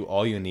will give you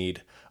all you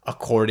need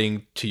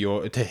according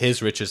to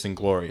his riches and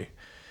glory.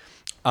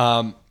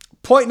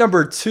 Point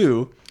number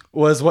two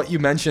was what you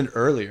mentioned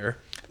earlier,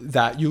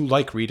 that you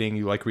like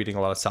reading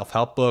a lot of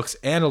self-help books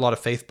and a lot of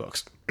faith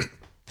books.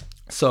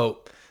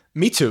 So,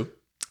 me too.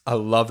 I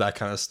love that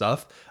kind of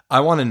stuff.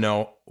 I want to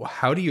know,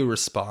 how do you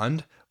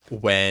respond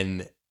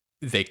when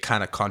they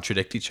kind of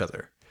contradict each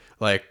other?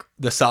 Like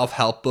the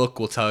self-help book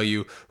will tell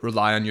you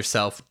rely on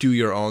yourself, do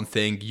your own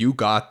thing, you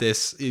got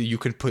this, you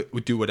can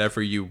do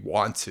whatever you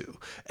want to.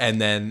 And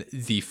then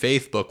the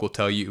faith book will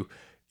tell you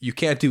you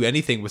can't do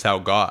anything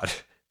without God.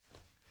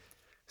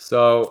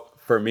 So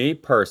for me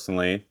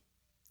personally,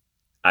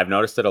 I've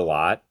noticed it a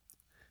lot.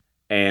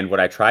 And what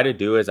I try to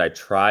do is I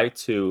try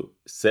to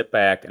sit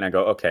back and I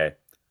go, okay,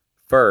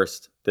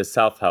 first, the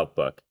self help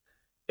book.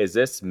 Is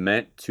this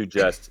meant to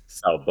just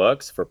sell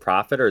books for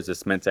profit, or is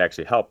this meant to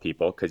actually help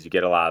people? Because you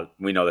get a lot,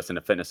 we know this in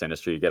the fitness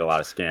industry, you get a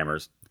lot of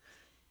scammers.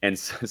 And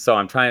so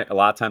I'm trying, a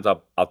lot of times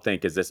I'll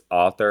think, is this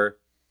author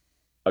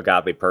a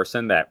godly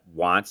person that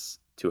wants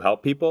to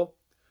help people?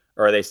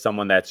 Or are they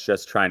someone that's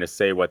just trying to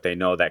say what they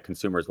know that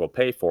consumers will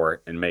pay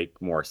for and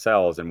make more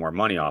sales and more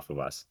money off of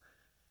us?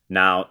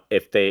 Now,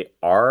 if they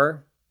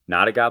are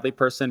not a godly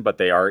person, but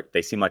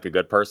they seem like a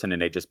good person and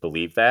they just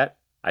believe that,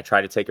 I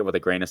try to take it with a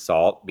grain of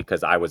salt,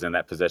 because I was in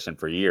that position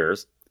for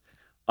years.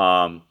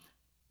 Um,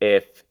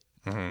 if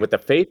Mhm. With the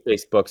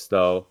faith-based books,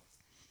 though,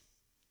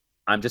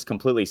 I'm just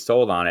completely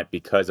sold on it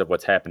because of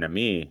what's happened to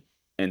me.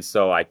 And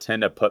so I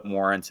tend to put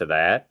more into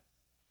that.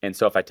 And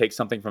so if I take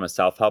something from a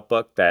self-help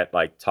book that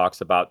like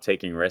talks about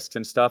taking risks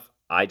and stuff,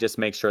 I just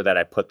make sure that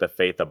I put the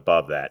faith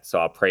above that. So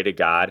I'll pray to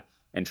God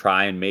and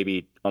try and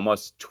maybe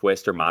almost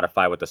twist or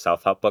modify what the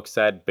self-help book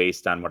said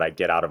based on what I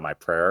get out of my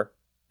prayer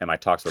and my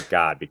talks with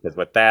God. Because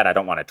with that, I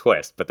don't want to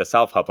twist. But the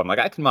self-help, I'm like,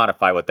 I can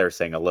modify what they're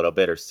saying a little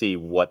bit or see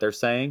what they're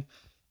saying.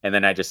 And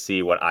then I just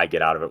see what I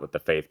get out of it with the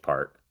faith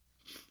part.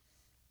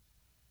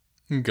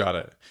 Got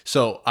it.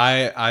 So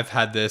I've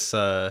had this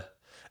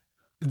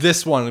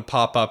this one would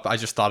pop up. I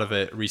just thought of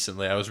it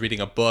recently. I was reading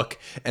a book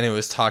and it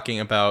was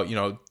talking about,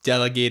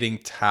 delegating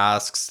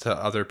tasks to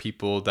other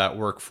people that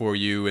work for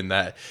you, and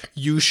that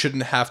you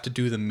shouldn't have to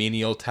do the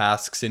menial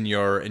tasks in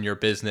your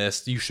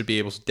business. You should be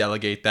able to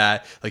delegate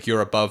that. Like,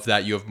 you're above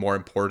that. You have more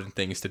important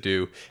things to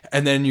do.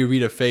 And then you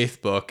read a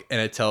faith book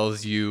and it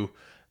tells you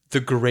the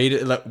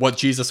greatest, like, what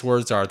Jesus'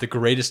 words are: the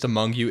greatest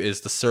among you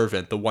is the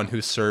servant, the one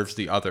who serves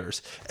the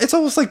others. It's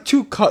almost like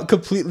two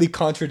completely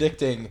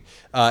contradicting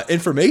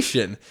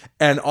information.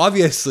 And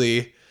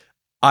obviously,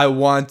 I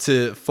want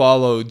to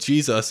follow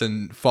Jesus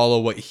and follow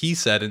what he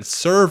said and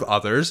serve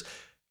others.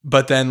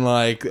 But then,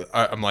 like,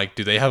 I'm like,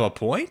 do they have a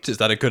point? Is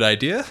that a good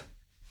idea?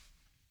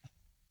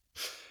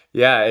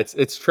 Yeah,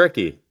 it's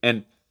tricky.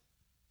 And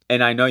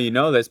I know you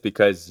know this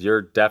because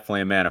you're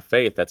definitely a man of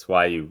faith. That's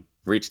why you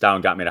reached out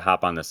and got me to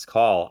hop on this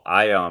call.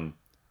 I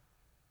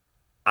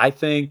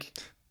think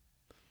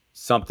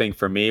something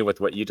for me with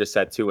what you just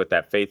said too with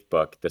that faith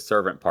book, the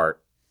servant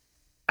part,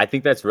 I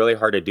think that's really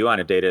hard to do on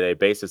a day-to-day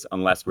basis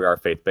unless we are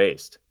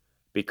faith-based.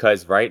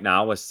 Because right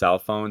now with cell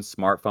phones,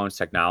 smartphones,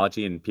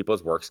 technology, and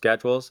people's work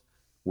schedules,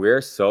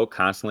 we're so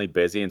constantly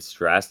busy and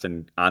stressed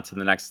and on to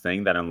the next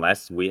thing that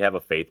unless we have a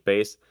faith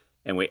base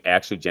and we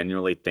actually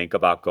genuinely think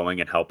about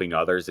going and helping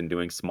others and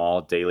doing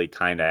small daily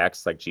kind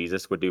acts like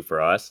Jesus would do for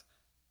us,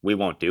 we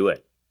won't do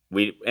it.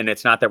 And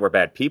it's not that we're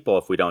bad people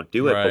if we don't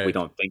do it, but we Right.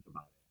 don't think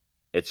about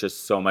it. It's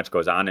just so much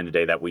goes on in a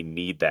day that we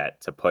need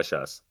that to push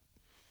us.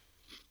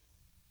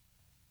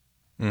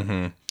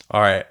 Mm-hmm.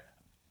 All right.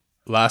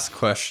 Last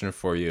question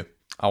for you.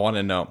 I want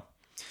to know,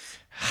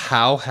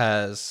 how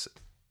has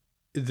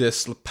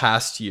this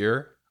past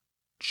year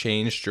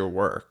changed your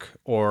work?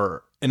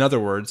 Or, in other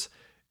words,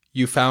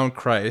 you found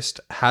Christ.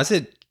 Has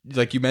it,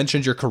 like you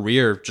mentioned, your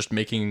career just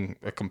making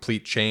a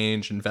complete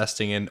change,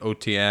 investing in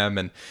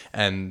OTM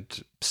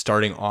and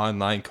starting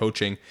online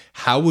coaching?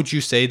 How would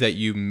you say that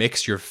you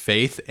mix your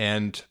faith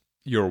and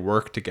your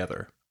work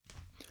together?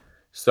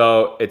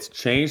 So it's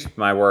changed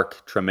my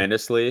work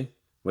tremendously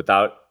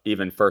without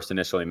even first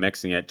initially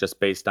mixing it, just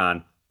based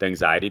on the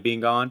anxiety being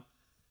gone.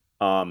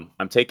 I'm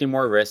taking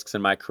more risks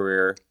in my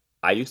career.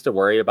 I used to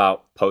worry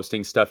about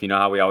posting stuff. You know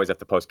how we always have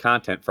to post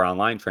content for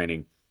online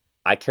training.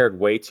 I cared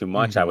way too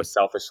much. I Mm-hmm. was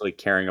selfishly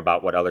caring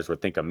about what others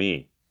would think of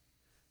me.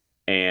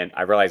 And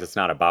I realized it's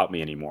not about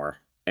me anymore.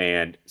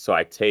 And so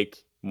I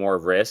take more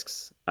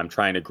risks. I'm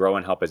trying to grow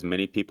and help as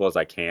many people as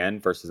I can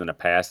versus in the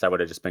past, I would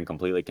have just been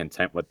completely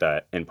content with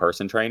the in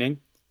person training.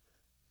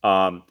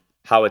 How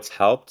it's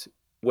helped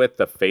with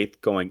the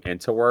faith going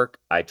into work,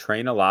 I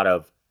train a lot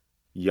of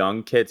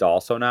young kids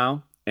also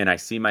now. And I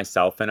see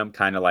myself in them,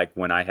 kind of like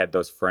when I had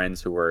those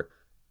friends who were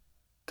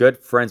good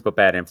friends but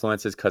bad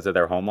influences because of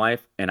their home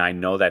life. And I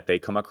know that they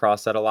come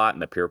across that a lot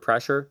in the peer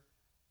pressure.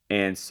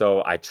 And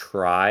so I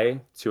try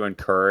to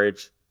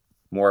encourage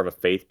more of a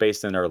faith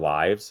base in their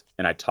lives.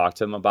 And I talk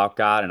to them about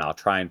God and I'll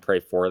try and pray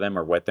for them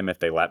or with them if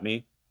they let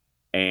me.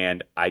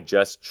 And I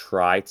just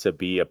try to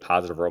be a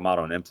positive role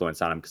model and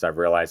influence on them because I've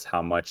realized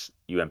how much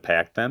you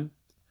impact them.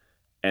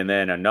 And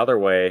then another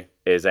way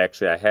is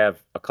actually I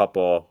have a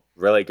couple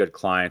really good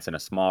clients in a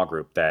small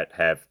group that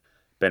have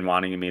been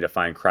wanting me to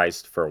find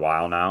Christ for a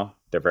while now.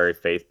 They're very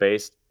faith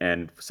based.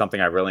 And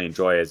something I really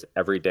enjoy is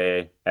every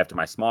day after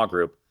my small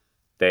group,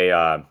 they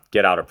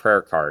get out a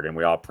prayer card and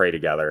we all pray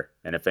together.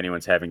 And if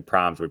anyone's having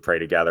problems, we pray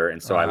together.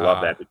 And so I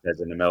love that Ah, because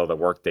in the middle of the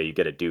workday, you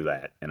get to do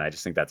that. And I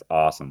just think that's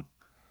awesome.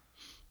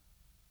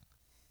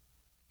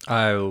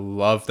 I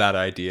love that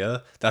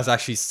idea. That's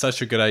actually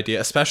such a good idea,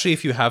 especially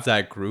if you have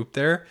that group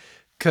there,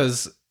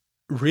 because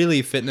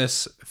really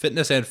fitness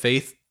and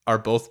faith are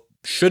both,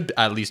 should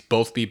at least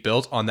both be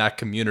built on that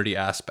community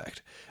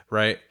aspect,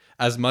 right?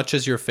 As much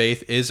as your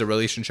faith is a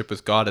relationship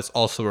with God, it's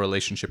also a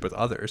relationship with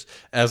others.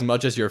 As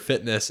much as your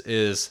fitness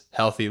is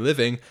healthy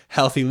living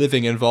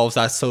involves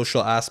that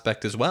social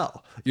aspect as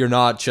well. You're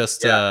not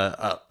just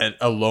Yeah.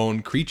 a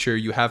lone creature.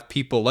 You have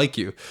people like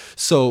you.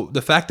 So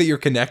the fact that you're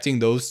connecting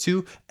those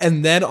two,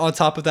 and then on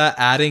top of that,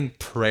 adding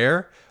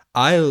prayer.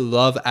 I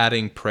love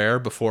adding prayer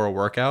before a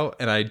workout,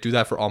 and I do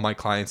that for all my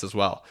clients as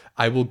well.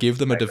 I will give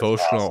them a Right, that's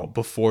devotional awesome.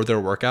 before their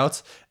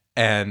workouts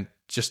and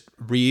just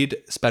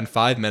spend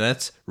 5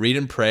 minutes, read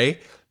and pray,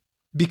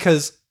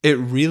 because it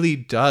really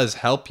does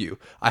help you.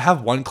 I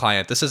have one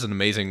client. This is an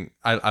amazing.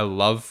 I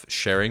love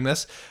sharing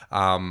this.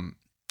 Um,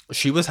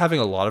 she was having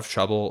a lot of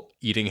trouble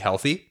eating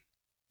healthy,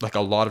 like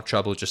a lot of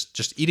trouble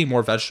just eating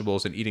more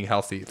vegetables and eating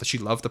healthy. She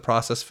loved the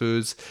processed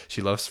foods.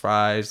 She loves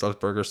fries, loves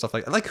burgers, stuff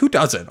like that. Like, who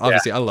doesn't? Yeah.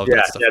 Obviously, I love Yeah.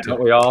 that stuff Yeah. too.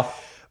 Don't we all?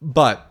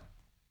 But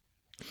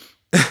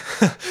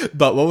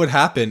but what would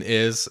happen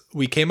is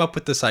we came up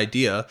with this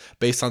idea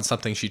based on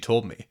something she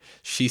told me.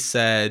 She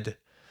said,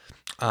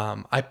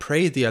 I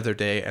prayed the other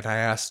day and I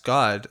asked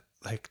God,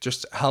 like,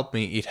 just help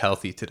me eat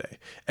healthy today.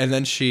 And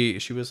then she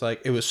was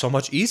like, it was so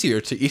much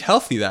easier to eat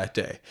healthy that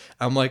day.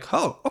 I'm like,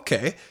 oh,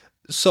 okay.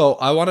 So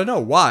I want to know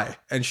why.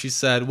 And she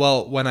said,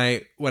 well, when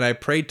I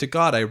prayed to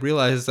God, I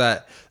realized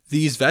that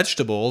these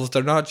vegetables,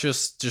 they're not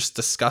just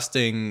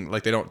disgusting,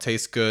 like they don't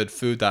taste good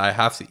food that I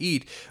have to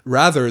eat.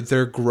 Rather,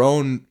 they're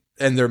grown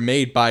and they're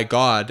made by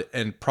God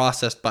and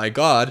processed by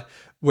God,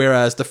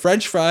 whereas the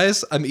French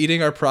fries I'm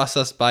eating are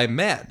processed by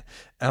man.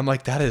 And I'm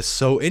like, that is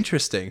so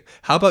interesting.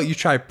 How about you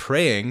try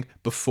praying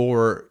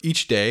before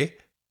each day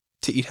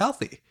to eat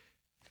healthy?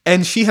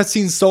 And she has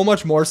seen so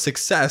much more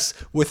success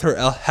with her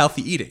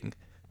healthy eating.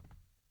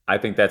 I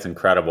think that's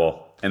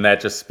incredible. And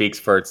that just speaks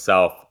for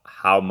itself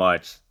how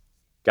much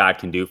God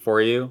can do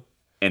for you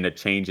and the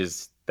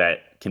changes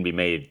that can be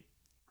made.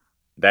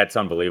 That's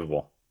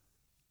unbelievable.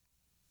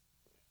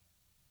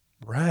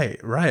 Right,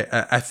 right.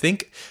 I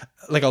think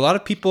like a lot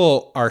of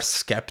people are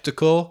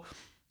skeptical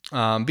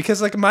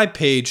because like my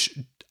page,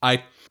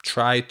 I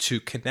try to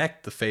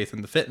connect the faith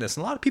and the fitness.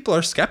 And a lot of people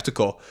are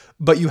skeptical,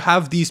 but you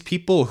have these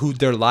people who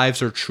their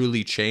lives are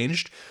truly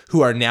changed,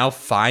 who are now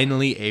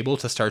finally able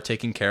to start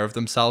taking care of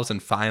themselves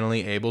and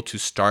finally able to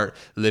start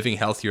living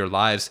healthier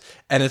lives.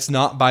 And it's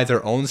not by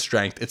their own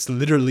strength. It's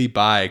literally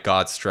by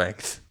God's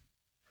strength.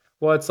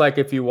 Well, it's like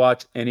if you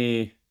watch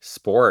any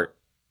sport,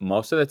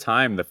 most of the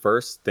time, the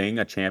first thing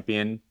a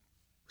champion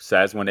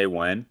says when they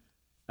win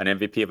an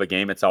MVP of a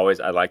game, it's always,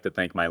 "I'd like to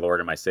thank my Lord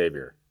and my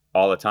Savior,"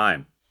 all the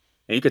time.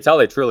 And you could tell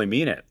they truly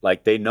mean it.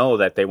 Like they know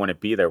that they wouldn't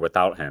be there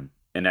without him.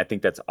 And I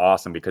think that's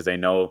awesome because they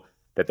know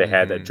that they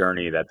had that Hmm.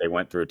 journey that they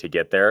went through to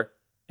get there.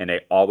 And they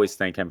always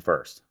thank him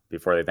first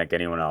before they thank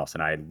anyone else.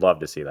 And I'd love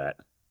to see that.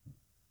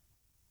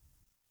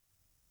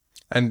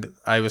 And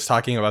I was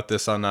talking about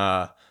this on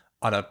a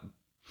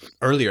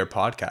earlier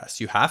podcast.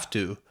 You have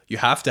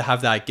to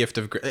have that gift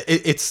of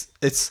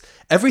it's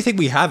everything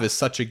we have is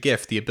such a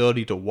gift. The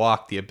ability to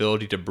walk, the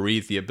ability to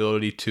breathe, the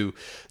ability to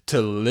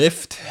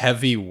lift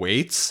heavy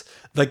weights.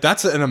 Like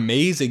that's an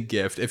amazing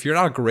gift. If you're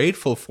not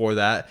grateful for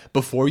that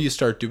before you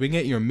start doing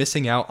it, you're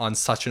missing out on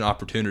such an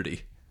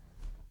opportunity.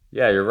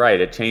 Yeah, you're right.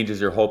 It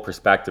changes your whole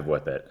perspective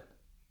with it.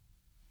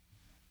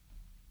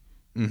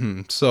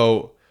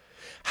 So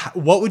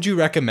what would you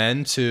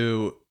recommend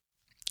to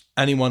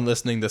anyone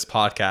listening to this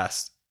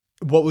podcast?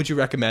 What would you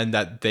recommend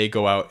that they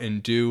go out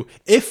and do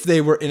if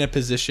they were in a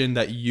position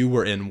that you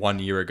were in 1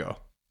 year ago?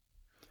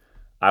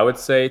 I would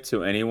say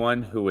to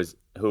anyone who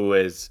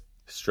is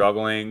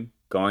struggling,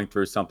 going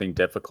through something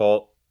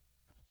difficult,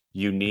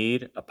 you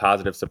need a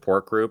positive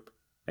support group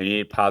and you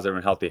need positive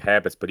and healthy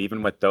habits. But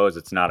even with those,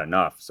 it's not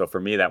enough. So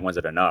for me, that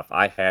wasn't enough.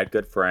 I had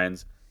good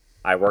friends.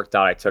 I worked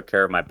out. I took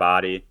care of my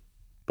body,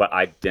 but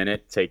I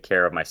didn't take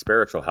care of my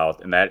spiritual health.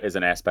 And that is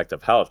an aspect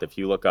of health. If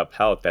you look up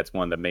health, that's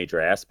one of the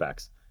major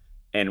aspects.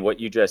 And what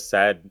you just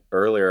said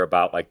earlier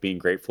about like being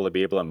grateful to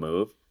be able to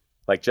move,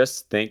 like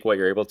just think what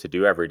you're able to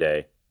do every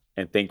day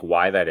and think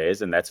why that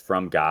is. And that's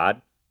from God.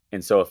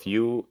 And so if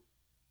you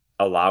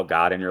allow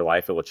God in your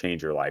life, it will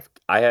change your life.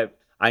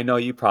 I know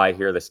you probably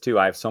hear this too.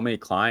 I have so many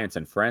clients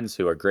and friends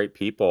who are great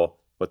people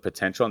with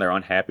potential and they're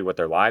unhappy with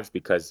their lives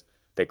because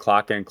they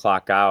clock in,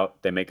 clock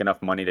out, they make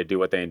enough money to do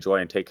what they enjoy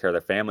and take care of their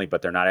family,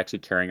 but they're not actually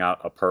carrying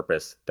out a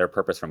purpose, their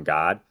purpose from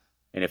God.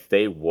 And if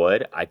they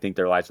would, I think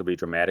their lives would be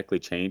dramatically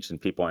changed and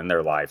people in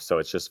their life. So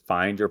it's just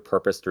find your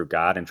purpose through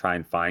God and try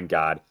and find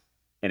God.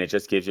 And it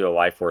just gives you a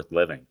life worth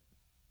living.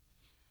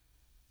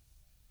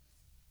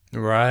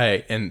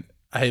 Right. And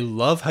I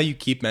love how you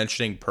keep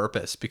mentioning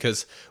purpose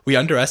because we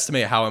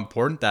underestimate how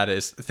important that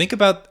is. Think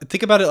about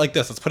it like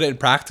this. Let's put it in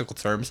practical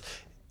terms.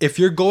 If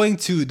you're going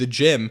to the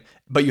gym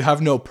but you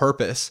have no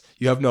purpose,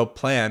 you have no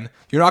plan,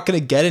 you're not going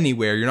to get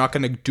anywhere, you're not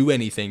going to do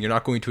anything, you're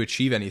not going to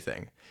achieve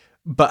anything.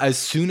 But as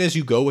soon as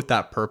you go with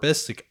that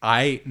purpose, like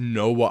I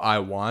know what I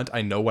want,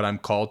 I know what I'm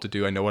called to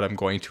do, I know what I'm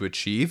going to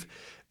achieve.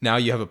 Now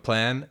you have a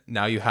plan,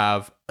 now you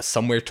have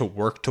somewhere to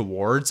work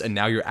towards, and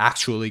now you're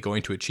actually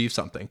going to achieve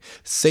something.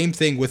 Same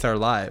thing with our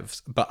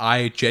lives. But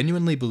I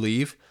genuinely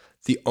believe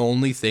the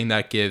only thing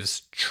that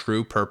gives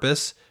true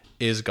purpose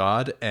is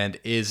God and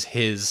is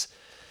his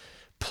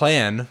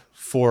plan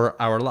for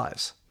our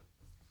lives.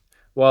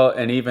 Well,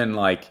 and even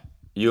like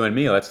you and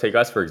me, let's take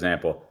us for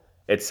example.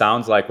 It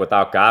sounds like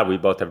without God, we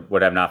both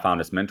would have not found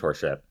this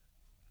mentorship.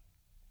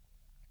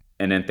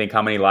 And then think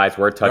how many lives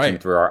we're touching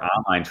Right. through our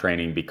online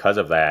training because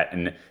of that.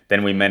 And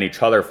then we met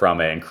each other from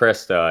it and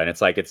Krista. And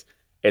it's like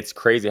it's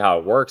crazy how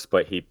it works,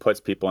 but he puts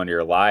people into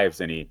your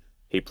lives and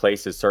he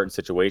places certain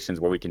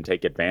situations where we can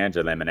take advantage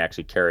of them and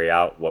actually carry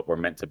out what we're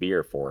meant to be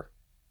here for.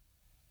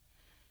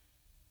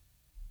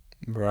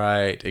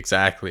 Right.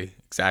 Exactly.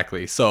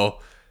 Exactly. So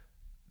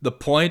the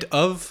point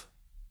of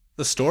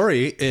the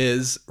story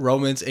is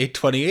Romans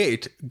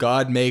 8:28.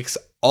 God makes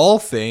all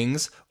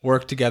things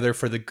work together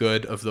for the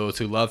good of those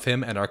who love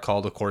him and are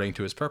called according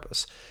to his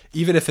purpose.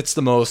 Even if it's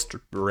the most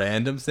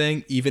random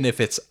thing, even if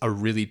it's a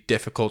really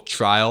difficult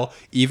trial,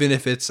 even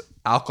if it's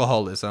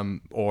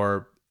alcoholism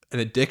or an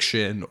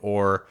addiction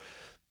or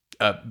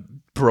a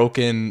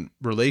broken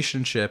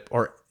relationship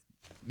or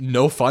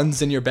no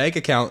funds in your bank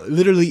account,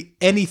 literally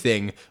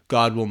anything,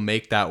 God will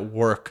make that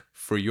work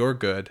for your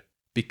good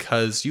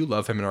because you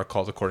love him and are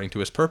called according to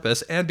his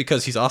purpose and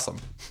because he's awesome.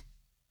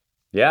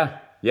 Yeah.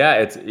 Yeah,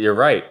 it's you're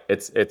right.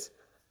 It's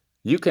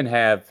you can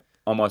have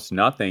almost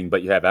nothing,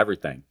 but you have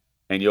everything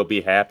and you'll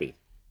be happy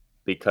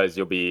because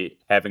you'll be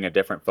having a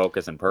different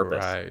focus and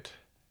purpose. Right.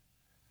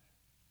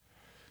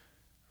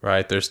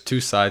 Right? There's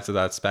two sides of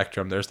that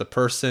spectrum. There's the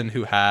person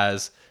who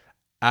has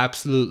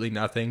absolutely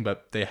nothing,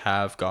 but they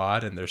have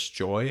God and there's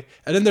joy.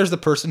 And then there's the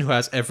person who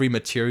has every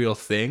material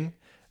thing,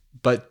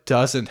 but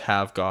doesn't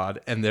have God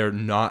and they're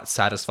not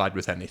satisfied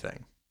with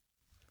anything.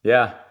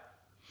 Yeah.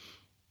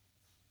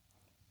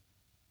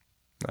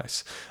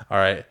 Nice. All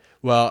right.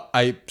 Well,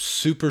 I'm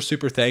super,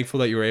 super thankful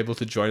that you were able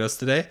to join us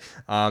today.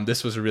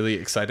 This was really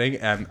exciting,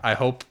 and I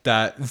hope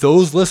that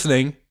those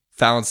listening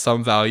found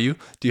some value.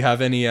 Do you have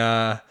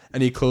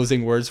any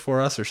closing words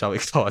for us, or shall we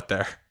call it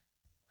there?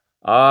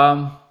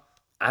 I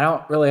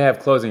don't really have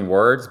closing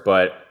words,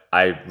 but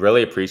I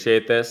really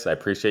appreciate this. I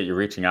appreciate you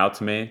reaching out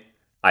to me.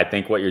 I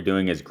think what you're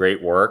doing is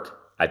great work.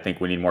 I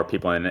think we need more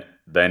people in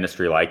the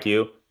industry like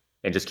you,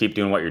 and just keep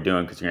doing what you're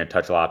doing because you're going to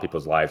touch a lot of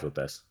people's lives with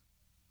this.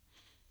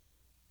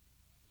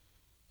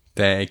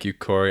 Thank you,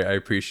 Cory. I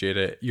appreciate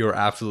it. You're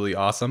absolutely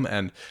awesome.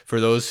 And for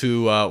those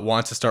who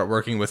want to start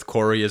working with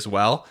Cory as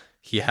well,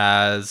 he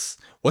has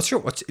do you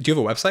have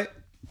a website?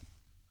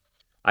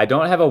 I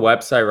don't have a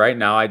website right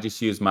now. I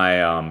just use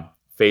my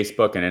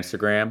Facebook and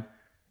Instagram.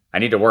 I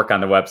need to work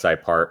on the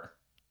website part.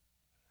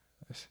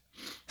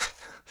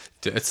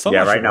 Dude, it's so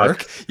much right now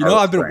work.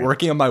 I've been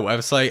working on my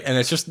website and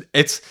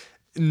it's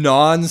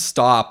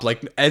non-stop.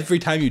 Like every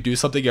time you do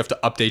something, you have to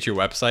update your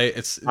website.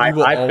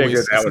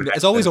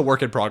 It's always a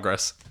work in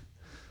progress.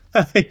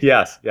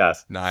 Yes.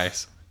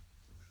 Nice.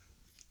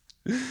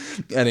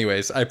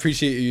 Anyways, I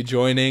appreciate you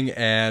joining.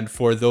 And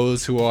for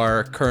those who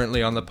are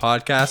currently on the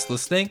podcast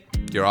listening,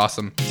 you're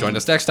awesome. Join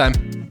us next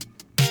time.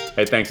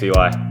 Hey, thanks,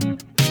 Eli.